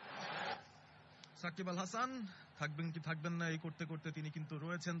 সাকিব আল হাসান থাকবেন কি থাকবেন না এই করতে করতে তিনি কিন্তু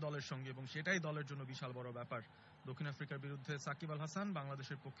রয়েছেন দলের সঙ্গে, এবং সেটাই দলের জন্য বিশাল বড় ব্যাপার। দক্ষিণ আফ্রিকার বিরুদ্ধে সাকিব আল হাসান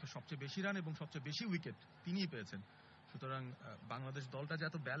বাংলাদেশের পক্ষে সবচেয়ে বেশি রান এবং সবচেয়ে বেশি উইকেট তিনিই পেয়েছেন। সুতরাং বাংলাদেশ দলটা যে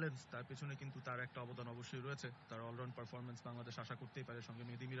এত ব্যালেন্স, তার পেছনে কিন্তু তার একটা অবদান অবশ্যই রয়েছে। তার অলরাউন্ড পারফরমেন্স বাংলাদেশ আশা করতেই পারে। সঙ্গে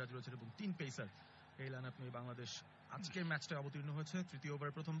মেহিদি, মিরাজ রয়েছে এবং 3 পেসার, এই লাইনআপ নিয়ে বাংলাদেশ আজকের ম্যাচটায় অবতীর্ণ হয়েছে। তৃতীয়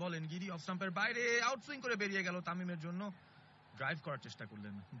ওভারের প্রথম বল, ngidi অফ স্টাম্পের বাইরে, আউটসুইং করে বেরিয়ে গেল তামিমের জন্য। ড্রাইভ করার চেষ্টা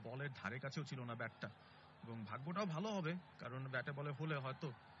করলেন, বলের ধারে কাছেও ছিল না ব্যাটটা, এবং ভাগ্যটাও ভালো হবে, কারণ ব্যাটে বলে হলে হয়তো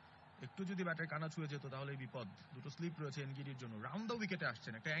একটু যদি ব্যাটের কানা ছুঁয়ে যেত তাহলে বিপদ। 2টো স্লিপ রয়েছে ngidর জন্য। রাউন্ড দ্য উইকেটে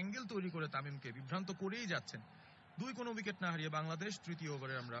আসছেন, একটা অ্যাঙ্গেল তৈরি করে তামিমকে বিভ্রান্ত করেই যাচ্ছেন। 2 কোনো উইকেট না হারিয়ে বাংলাদেশ তৃতীয়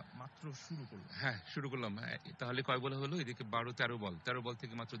ওভারে আমরা মাত্র শুরু করলাম। তাহলে কয় বল হলো? এদিকে 12-13 বল, 13 বল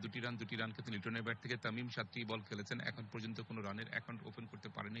থেকে মাত্র 2টি রান কিন্তু লিটনের ব্যাট থেকে। তামিম 7টি বল খেলেছেন, এখন পর্যন্ত কোনো রানের অ্যাকাউন্ট ওপেন করতে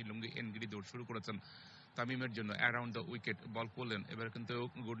পারেনি। লুঙ্গি ngidi দৌড় শুরু করেছেন তামিমের জন্য, অ্যারাউন্ড দ্য উইকেট বল করলেন। এবার কিন্তু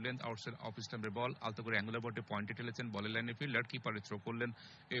গুড লেন্থ আউটসাইড অফ স্টাম্পের বল, আলতো করে অ্যাঙ্গুলার বলটি পয়েন্টে ঠেলেছেন, বলের লাইনে ফিল্ডার, কিপারে থ্রো করলেন,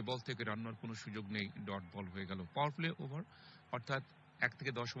 এই বল থেকে রান নেওয়ার কোনো সুযোগ নেই, ডট বল হয়ে গেল। পাওয়ার প্লে ওভার, অর্থাৎ 1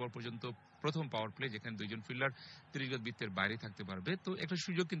 থেকে 10 ওভার পর্যন্ত প্রথম পাওয়ার প্লে, যেখানে 2 জন ফিল্ডার 30 গজ বৃত্তের বাইরে থাকতে পারবে। তো একটা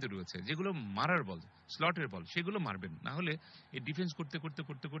সুযোগ কিন্তু রয়েছে, যেগুলো মারার বল, স্লটের বল, সেগুলো মারবেন, না হলে এই ডিফেন্স করতে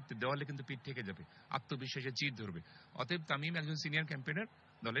দেওয়ালে কিন্তু পিঠ থেকে যাবে, আত্মবিশ্বাসে চির ধরবে। অতএব তামিম একজন সিনিয়র ক্যাম্পেইনার,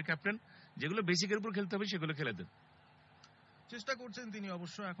 দলের ক্যাপ্টেন, যেগুলো বেসিকের উপর খেলতে হবে সেগুলো খেলে দেন। চেষ্টা করছেন তিনি,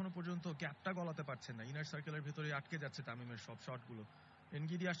 অবশ্য এখনো পর্যন্ত ক্যাপটা গলাতে পারছেন না। ইনার সার্কেলের ভেতরে আটকে যাচ্ছে তামিমের সব শটগুলো।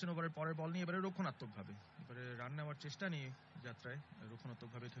 ngidi আসছেন ওভারের পরের বল নিয়ে, এবারে রক্ষণাত্মকভাবে, এবারে রান নেওয়ার চেষ্টা নিয়ে যাত্রায়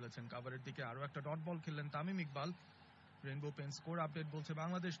রক্ষণাত্মকভাবে ঠেলেছেন। কাভারের দিকে আরো একটা dot ball খেললেন Tamim Iqbal. Rainbow Paints score update বলছে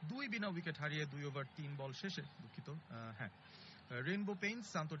বাংলাদেশ 2 বিনা উইকেট হারিয়ে 2 ওভার 3 বল শেষে, দুঃখিত, রেইনবো পেইন্টস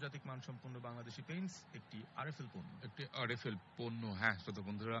আন্তর্জাতিক মানসম্পন্ন বাংলাদেশি পেইন্টস, একটি আরএফএল পণ্য। হ্যাঁ শ্রোতা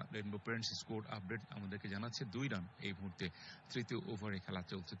বন্ধুরা, রেইনবো পেইন্টস স্কোর আপডেট আমাদেরকে জানাচ্ছে 2 রান এই মুহূর্তে তৃতীয় ওভারে খেলা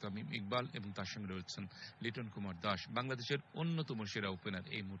চলছে। তামিম ইকবাল এবং তার সঙ্গে রয়েছেন লিটন কুমার দাস, বাংলাদেশের অন্যতম সেরা ওপেনার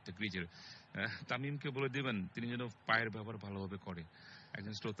এই মুহূর্তে ক্রিজের। তামিমকে বলে দেবেন তিনি যেন পায়ের ব্যবহার ভালোভাবে করে,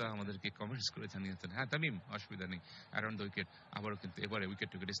 একজন শ্রোতা আমাদেরকে কমেন্টস করে জানিয়েছেন, হ্যাঁ তামিম অসুবিধা নেই, অ্যারাউন্ড দ্য উইকেট। আবারও কিন্তু এবারে উইকেট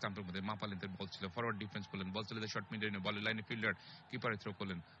টু উইকেট স্টাম্পের মধ্যে মাপালেন্টের বল ছিল, ফরওয়ার্ড ডিফেন্স করলেন, বল চলে শর্ট মিডিয়ামে, বলের লাইনে ফিল্ডার কিপারে থ্রো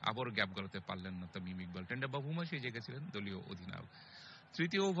করলেন, আবারও গ্যাপ গড়াতে পারলেন না তামিম ইকবাল। টেন্ডা বাবুমা সেই জায়গায় ছিলেন দলীয় অধিনায়ক।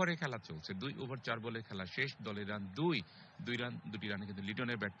 তৃতীয় ওভারে খেলা চলছে, 2 ওভার 4 বলে খেলা শেষ, দলের রান 2 রানে কিন্তু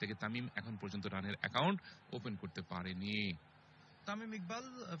লিটনের ব্যাট থেকে তামিম এখন পর্যন্ত রানের অ্যাকাউন্ট ওপেন করতে পারেনি। তামিম ইকবাল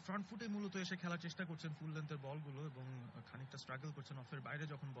ফ্রন্ট ফুটে মূলত এসে খেলার চেষ্টা করছেন ফুল লেন্থের বলগুলো এবং খানিকটা স্ট্রাগল করছেন অফের বাইরে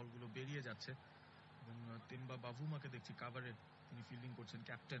যখন বলগুলো বেরিয়ে যাচ্ছে। এবং টেম্বা বাভুমাকে দেখছি কাভারে, তিনি ফিল্ডিং করছেন,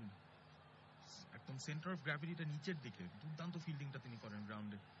 ক্যাপ্টেন, একদম সেন্টার অফ গ্র্যাভিটিটা নিচের দিকে, দুর্দান্ত ফিল্ডিংটা তিনি করেন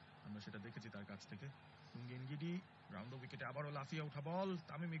গ্রাউন্ডে, আমরা সেটা দেখেছি তার কাছ থেকে। লুঙ্গি এনগিডি রাউন্ড উইকেটে আবারও লাফিয়ে ওঠা বল,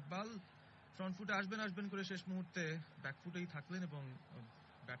 তামিম ইকবাল ফ্রন্ট ফুটে আসবেন করে শেষ মুহূর্তে ব্যাক ফুটেই থাকলেন এবং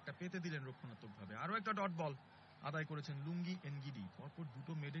ব্যাটটা পেতে দিলেন রক্ষণাত্মকভাবে। আরো একটা ডট বল আদায় করেছেন লুঙ্গি এনগিডি। পরপর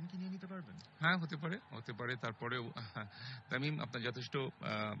দুটো মেডেন কি নিয়ে নিতে পারবেন? হ্যাঁ হতে পারে। তারপরেও তামিম আপনার যথেষ্ট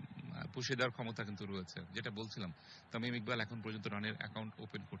পুষে দেওয়ার ক্ষমতা কিন্তু রয়েছে। যেটা বলছিলাম, তামিম ইকবাল এখন পর্যন্ত রানের অ্যাকাউন্ট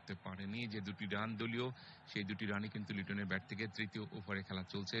ওপেন করতে পারেনি। যে 2টি রান দলীয়, সেই 2টি রানই কিন্তু লিটনের ব্যাট থেকে। তৃতীয় ওভারে খেলা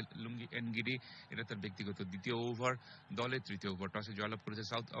চলছে, লুঙ্গি এনগিডি এটা তার ব্যক্তিগত দ্বিতীয় ওভার, দলের তৃতীয় ওভার। টসে জয়লাভ করেছে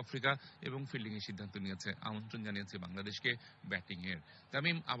সাউথ আফ্রিকা এবং ফিল্ডিং এর সিদ্ধান্ত নিয়েছে, আমন্ত্রণ জানিয়েছে বাংলাদেশকে ব্যাটিং এর।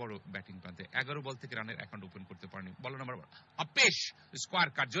 তামিম আবারও ব্যাটিং প্রান্তে, 11 বল থেকে রানের অ্যাকাউন্ট ওপেন করতে পারেনি। বল নাম্বার আপিশ, স্কোয়ার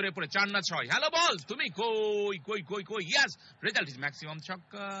কাট জোরে পড়ে 4 না 6, হ্যালো বল তুমি কই, ইয়েস, রেজাল্ট ইজ ম্যাক্সিমাম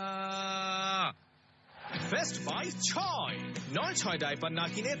ছক্কা। বেস্ট বাই 9 ডাইপার না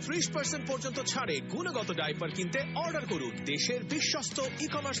কিনে 30% পর্যন্ত ছাড়ে গুণগত ডাইপার কিনতে অর্ডার করুন দেশের বিশ্বস্ত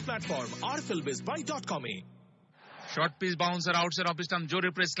e-commerce platform arfilbizbuy.com A. Short pitch bouncer outside of stump, জোরে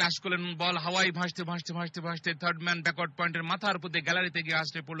প্রেস ক্ল্যাশ করলেন, বল হাওয়ায় ভাসতে থার্ড ম্যান ব্যাকওয়ার্ড পয়েন্টের মাথার উপর দিয়ে গ্যালারিতে গিয়ে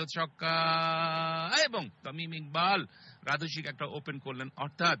আসতে পড়লো ছক্কা। এবং তামিম ইকবাল রাজস্বিক একটা ওপেন করলেন,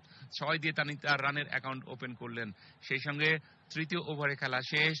 অর্থাৎ 6 দিয়ে তিনি তার রানের অ্যাকাউন্ট ওপেন করলেন। সেই সঙ্গে তৃতীয় ওভারে খেলা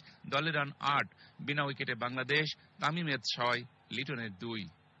শেষ, দলের রান 8, বিনা উইকেটে বাংলাদেশ। তামিমের 6, লিটনের 2।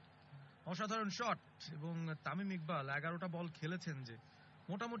 অসাধারণ শট এবং তামিম ইকবাল 11টা বল খেলেছেন, যে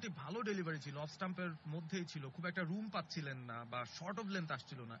মোটামুটি ভালো ডেলিভারি ছিল, অফ স্টাম্পের মধ্যেই ছিল, খুব একটা রুম পাচ্ছিলেন না বা শর্ট অফ লেন্থ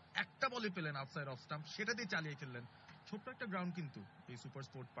আসছিল না। একটা বলই পেলেন আউটসাইড অফ স্টাম্প, সেটা দিয়ে চালিয়ে খেললেন। ছোট্ট একটা গ্রাউন্ড কিন্তু এই সুপার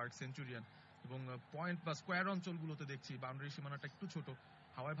স্পোর্ট পার্ক সেঞ্চুরিয়ান, এবং পয়েন্ট বা স্কোয়ার অঞ্চলগুলোতে দেখছি বাউন্ডারি সীমানাটা একটু ছোট,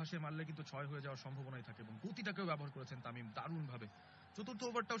 হাওয়ায় ভাসিয়ে মারলে কিন্তু 6 হয়ে যাওয়ার সম্ভাবনাই থাকে, এবং গতিটাকেও ব্যবহার করেছেন তামিম দারুণ ভাবে। চতুর্থ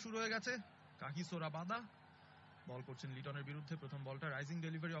ওভারটাও শুরু হয়ে গেছে, কাগিসো রাবাদা বল করছেন লিটনের বিরুদ্ধে। প্রথম বলটা রাইজিং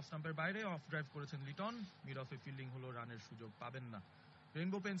ডেলিভারি অফ স্টাম্পের বাইরে, অফ ড্রাইভ করেছেন লিটন, মিড অফে ফিল্ডিং হলো, রানের সুযোগ পাবেন না।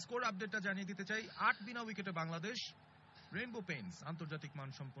 রেইনবো পেইন্ট স্কোর আপডেটটা জানিয়ে দিতে চাই, 8 বিনা উইকেটে বাংলাদেশ। রেইনবো পেইন্টস আন্তর্জাতিক মান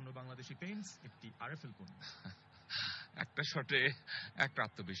সম্পন্ন বাংলাদেশি পেইন্টস, একটি আরএফএল পণ্য। একটা শটে একটা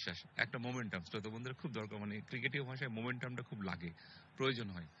আত্মবিশ্বাস, একটা মোমেন্টাম শ্রোতা বন্ধুরা খুব দরকার, মানে ক্রিকেটীয় ভাষায় মোমেন্টামটা খুব লাগে, প্রয়োজন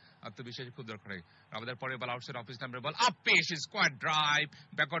হয়, আত্মবিশ্বাস খুব দরকার হয়। আমাদের পরে বল আউটসাইড অফ স্টাম্পের বল, আপ পেশ, স্কোয়াড ড্রাইভ,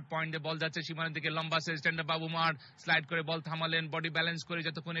 ব্যাকওয়ার্ড পয়েন্টে বল যাচ্ছে সীমানার দিকে, লম্বা সেজ, টেন্ডা বাবুমার স্লাইড করে বল থামালেন, বডি ব্যালেন্স করে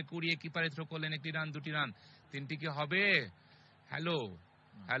যতক্ষণে কুড়িয়ে কিপারে থ্রো করলেন। 1টি রান, 2টি রান, 3টি কি হবে?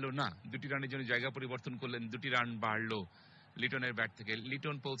 হ্যালো না, 2টি রানের জন্য জায়গা পরিবর্তন করলেন, 2টি রান বাড়লো লিটনের ব্যাট থেকে।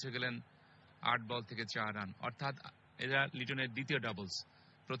 লিটন পৌঁছে গেলেন 8 বল থেকে 4 রান, অর্থাৎ এরা লিটনের দ্বিতীয় ডাবলস।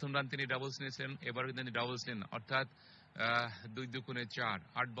 প্রথম রান তিনি ডাবলস নিয়েছিলেন, এবার তিনি ডাবলস নেন, অর্থাৎ 2 দুগুণে 4,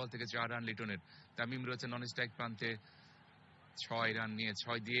 8 বল থেকে 4 রান লিটনের। তামিম রয়েছে নন স্ট্রাইক প্রান্তে, 6 রান নিয়ে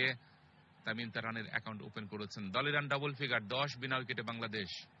 6 দিয়ে তামিম তার রানের অ্যাকাউন্ট ওপেন করেছেন। দলের রান ডাবল ফিগার, 10 বিনা উইকেটে বাংলাদেশ।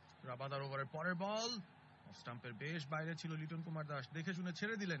 রাবাদার ওভারের পরের বল অফ স্টাম্পের বেশ বাইরে ছিল, লিটন কুমার দাস দেখে শুনে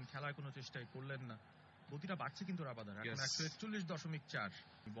ছেড়ে দিলেন, খেলার কোনো চেষ্টাই করলেন না। গতিটা বাড়ছে কিন্তু রাবাদার, এখন 141.4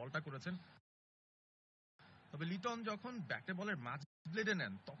 বলটা করেছেন। তবে লিটন যখন ব্যাটে বলের মাঝ ব্লেডে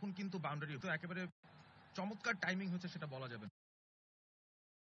নেন তখন কিন্তু বাউন্ডারি হতো, একেবারে চমৎকার টাইমিং হচ্ছে সেটা বলা যাবে না।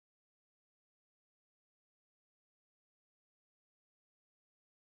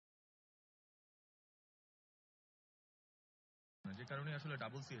 যে কারণে আসলে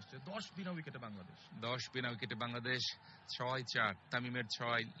ডাবল সি এসছে। 10 বিনা উইকেটে বাংলাদেশ, 10 বিনা উইকেটে বাংলাদেশ। 6-4, তামিমের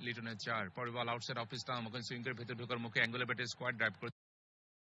 6, লিটনের 4। পরে বল আউটসাইড অফ স্টাম্প, ওখানে সুইঙ্গের ভেতর ঢোকার মুখে অ্যাঙ্গেলে ব্যাটে স্কোয়াড ড্রাইভ করে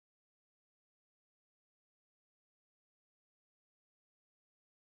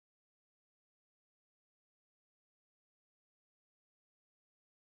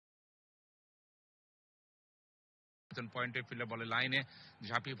পয়েন্টের ফিল্ডার বলে লাইনে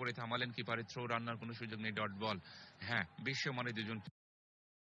ঝাঁপিয়ে পড়ে থামালেন কিপারে থ্রো, রান্নার কোনো সুযোগ নেই, ডট বল। হ্যাঁ, বিশ্বমানের দুজন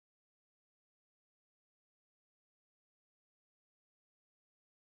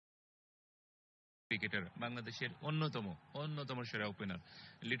ক্রিকেটার, বাংলাদেশের অন্যতম সেরা ওপেনার।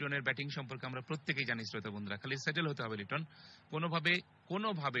 লিটনের ব্যাটিং সম্পর্কে আমরা প্রত্যেকেই জানি শ্রোতা বন্ধুরা, খালি সেটেল হতে হবে লিটন,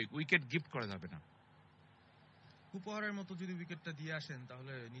 কোনোভাবে উইকেট গিফট করা যাবে না। উপহারের মতো যদি উইকেটটা দিয়ে আসেন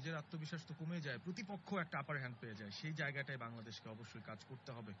তাহলে নিজের আত্মবিশ্বাস তো কমে যায়, প্রতিপক্ষ একটা আপার হ্যান্ড পেয়ে যায়। সেই জায়গাটায় বাংলাদেশকে অবশ্যই কাজ করতে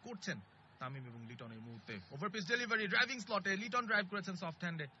হবে, করছেন তামিম এবং লিটন এই মুহূর্তে। ওভারপিচ ডেলিভারি ড্রাইভিং স্লটে, লিটন ড্রাইভ করেছেন সফট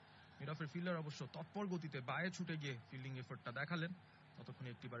হ্যান্ডে। মিড অফের ফিল্ডার অবশ্য তৎপর গতিতে বায়ে ছুটে গিয়ে ফিল্ডিং এফোর্টটা দেখালেন। ততক্ষণে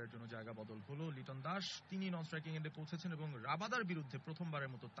একটিবারের জন্য জায়গা বদল হলো। লিটন দাস তিনি নন স্ট্রাইকিং এন্ডে পৌঁছেছেন এবং রাবাদার বিরুদ্ধে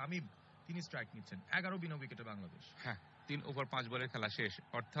প্রথমবারের মতো তামিম তিনি স্ট্রাইক নিচ্ছেন। 11 বিনা উইকেটে বাংলাদেশ। হ্যাঁ, 3 ওভার 5 বলের খেলা শেষ,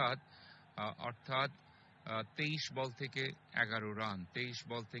 অর্থাৎ 23 বল থেকে 11 রান, 23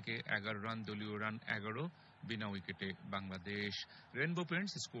 বল থেকে 11 রান, দলীয় রান 11 বিনা উইকেটে Bangladesh. Rainbow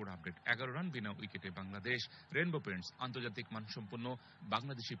paints score update, 11 run বিনা উইকেটে বাংলাদেশ। রেনবো পেন্টস আন্তর্জাতিক মানসম্পন্ন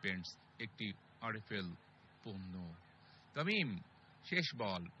বাংলাদেশি পেন্টস, একটি আরএফএল পণ্য। তামিম শেষ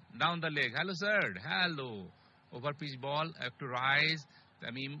বল, down the leg, hello sir, hello, over pitch ball, একটু রাইজ।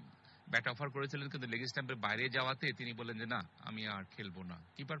 তামিম ব্যাট অফার করেছিলেন কিন্তু লেগ স্ট্যাম্পের বাইরে যাওয়াতে তিনি বললেন যে না আমি আর খেলবো না।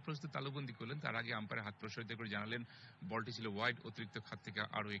 কিপার প্রস্তুত তালুবন্দি করলেন, তার আগে আম্পায়ার হাত প্রসারিত করে জানালেন বলটি ছিল ওয়াইড, অতিরিক্ত খাত থেকে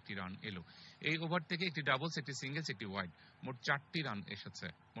আরো একটি রান এলো। এই ওভার থেকে একটি ডাবলস, একটি সিঙ্গেলস, একটি ওয়াইড, মোট 4টি রান এসেছে,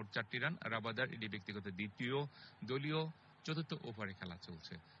 মোট 4টি রান। রাবাদার এটি ব্যক্তিগত দ্বিতীয়, দলীয় চতুর্থ ওভারে খেলা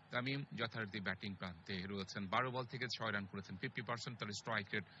চলছে। তামিম যথারীতি ব্যাটিং প্রান্তে রয়েছেন, 12 বল থেকে 6 রান করেছেন, 50% তার স্ট্রাইক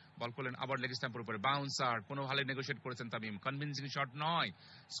রেট। বল করলেন আবার লেগ স্ট্যাম্পের উপরে, বাউন্সার, কোনো ভালো নেগোশিয়েট করেছেন তামিম, কনভিন্সিং শট নয়,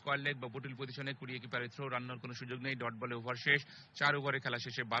 স্কোয়ার লেগ বা বটুল পজিশনে কুড়িয়ে কিপারে থ্রো, রান্নার কোনো সুযোগ নেই। ডট বলে ওভার শেষ, 4 ওভারে খেলা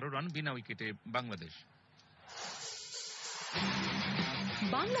শেষে 12 রান বিনা উইকেটে বাংলাদেশ।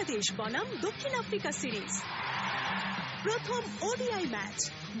 বাংলাদেশ বনাম দক্ষিণ আফ্রিকা সিরিজ প্রথম ওডিআই ম্যাচ,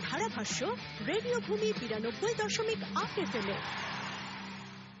 ধারাভাষ্য রেডিও ভূমি 92.8 FM।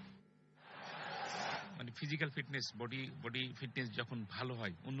 মানে ফিজিক্যাল ফিটনেস, বডি ফিটনেস যখন ভালো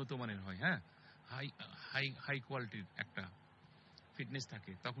হয়, উন্নত মানের হয়, হ্যাঁ, হাই কোয়ালিটির একটা ফিটনেস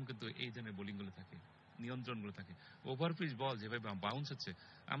থাকে, তখন কিন্তু এই ধরনের বোলিং গুলো থাকে, নিয়ন্ত্রণগুলো থাকে। ওভার পিচ বল যেভাবে বাউন্স হচ্ছে,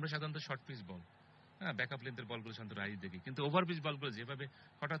 আমরা সাধারণত শর্ট পিচ বল, হ্যাঁ, ব্যাকআপ লেন্থের বলগুলো সাধারণত রাইজ দেখি, কিন্তু ওভার পিচ বলগুলো যেভাবে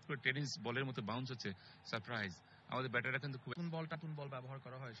হঠাৎ করে টেনিস বলের মতো বাউন্স হচ্ছে, সারপ্রাইজ। আমাদের ব্যাটাররা কিন্তু খুব নতুন বল ব্যবহার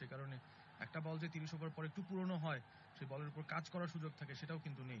করা হয়, সে কারণে একটা বল যে 30 ওভার পর একটু পুরনো হয়, সেই বলের উপর কাজ করার সুযোগ থাকে, সেটাও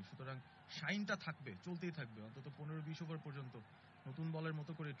কিন্তু নেই। সুতরাং শাইনটা থাকবে, চলতেই থাকবে অন্তত 15-20 ওভার পর্যন্ত। নতুন বলের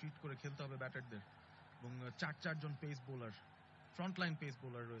মতো করে ট্রিট করে খেলতে হবে ব্যাটারদের। এবং 4 pace bowler, frontline pace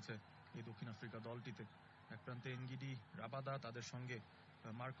bowler রয়েছে এই দক্ষিণ আফ্রিকা দলটিতে। এক প্রান্তে এনগিডি, রাবাদা, তাদের সঙ্গে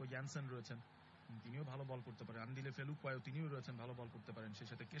মার্কো জ্যানসেন রয়েছেন, তিনিও ভালো বল করতে পারেন। আন্দিলে ফেলুকওয়ায়ো তিনিও রয়েছেন, ভালো বল করতে পারেন। সেই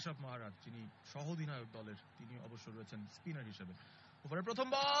সাথে কেশব মহারাজ, যিনি সহ অধিনায়ক দলের, তিনি অবশ্য রয়েছেন স্পিনার হিসেবে। ওভারের প্রথম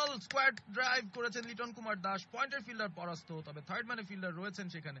বল, স্কোয়াড ড্রাইভ করেছেন লিটন কুমার দাস, পয়েন্টের ফিল্ডার পরাস্ত, তবে থার্ড ম্যানে ফিল্ডার রয়েছেন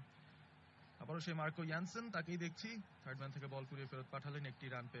সেখানে। আবারও সেই মার্কো জ্যানসেন, তাকেই দেখছি, থার্ড ম্যান থেকে বল কুড়িয়ে ফেরত পাঠালেন, একটি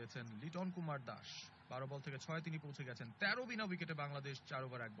রান পেয়েছেন লিটন কুমার দাস। 12 বল থেকে 6 তিনি পৌঁছে গেছেন। 13 বিনা উইকেটে বাংলাদেশ, 4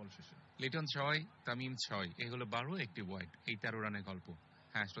 ওভার 1 বল শেষে। লিটন 6, তামিম 6, এই হলো 12, একটি ওয়াইড, এই 13 রানের গল্প।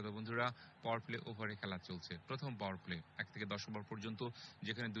 হ্যাঁ শ্রোতা বন্ধুরা, পাওয়ার প্লে ওভারে খেলা চলছে। প্রথম পাওয়ার প্লে 1 থেকে 10 ওভার পর্যন্ত,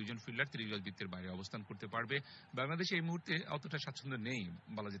 যেখানে 2 জন ফিল্ডার 30 গজ বৃত্তের বাইরে অবস্থান করতে পারবে। বাংলাদেশে এই মুহূর্তে অতটা স্বাচ্ছন্দ্য নেই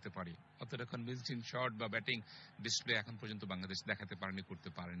বলা যেতে পারে, অতটা কনভিন্সিং শট বা ব্যাটিং ডিসপ্লে এখন পর্যন্ত বাংলাদেশ দেখাতে পারেনি, করতে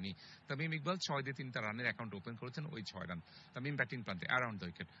পারেনি। তামিম ইকবাল 6 দিয়ে 3 তার রানের অ্যাকাউন্ট ওপেন করেছেন, ওই 6 রান। তামিম ব্যাটিং প্রান্তে অ্যারাউন্ড দ্য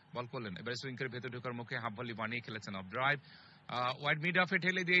উইকেট, বল করলেন, এবারে সুইঙ্কের ভেতর ঢোকার মুখে হাফ ভলি বানিয়ে খেলেছেন অফ ড্রাইভ, ওয়াইড মিড অফে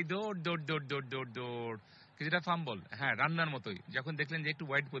ঠেলে দিয়ে দৌড়, কিছুটা ফাম্বল, হ্যাঁ রান্নার মতোই। যখন দেখলেন যে একটু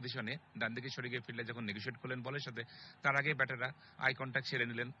ওয়াইড পজিশনে ডান দিকে সরে গিয়ে ফিল্ডার যখন নেগোশিয়েট করলেন বলের সাথে, তার আগে ব্যাটাররা আই কন্ট্যাক্ট ছেড়ে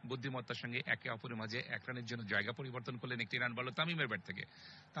নিলেন, বুদ্ধিমত্তার সঙ্গে একে অপরের মাঝে 1 রানের জন্য জায়গা পরিবর্তন করলেন। একটি রান বল তামিমের ব্যাট থেকে।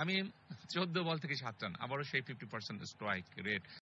 তামিম 14 বল থেকে 7 রান, আবারও সেই 50% স্ট্রাইক রেট।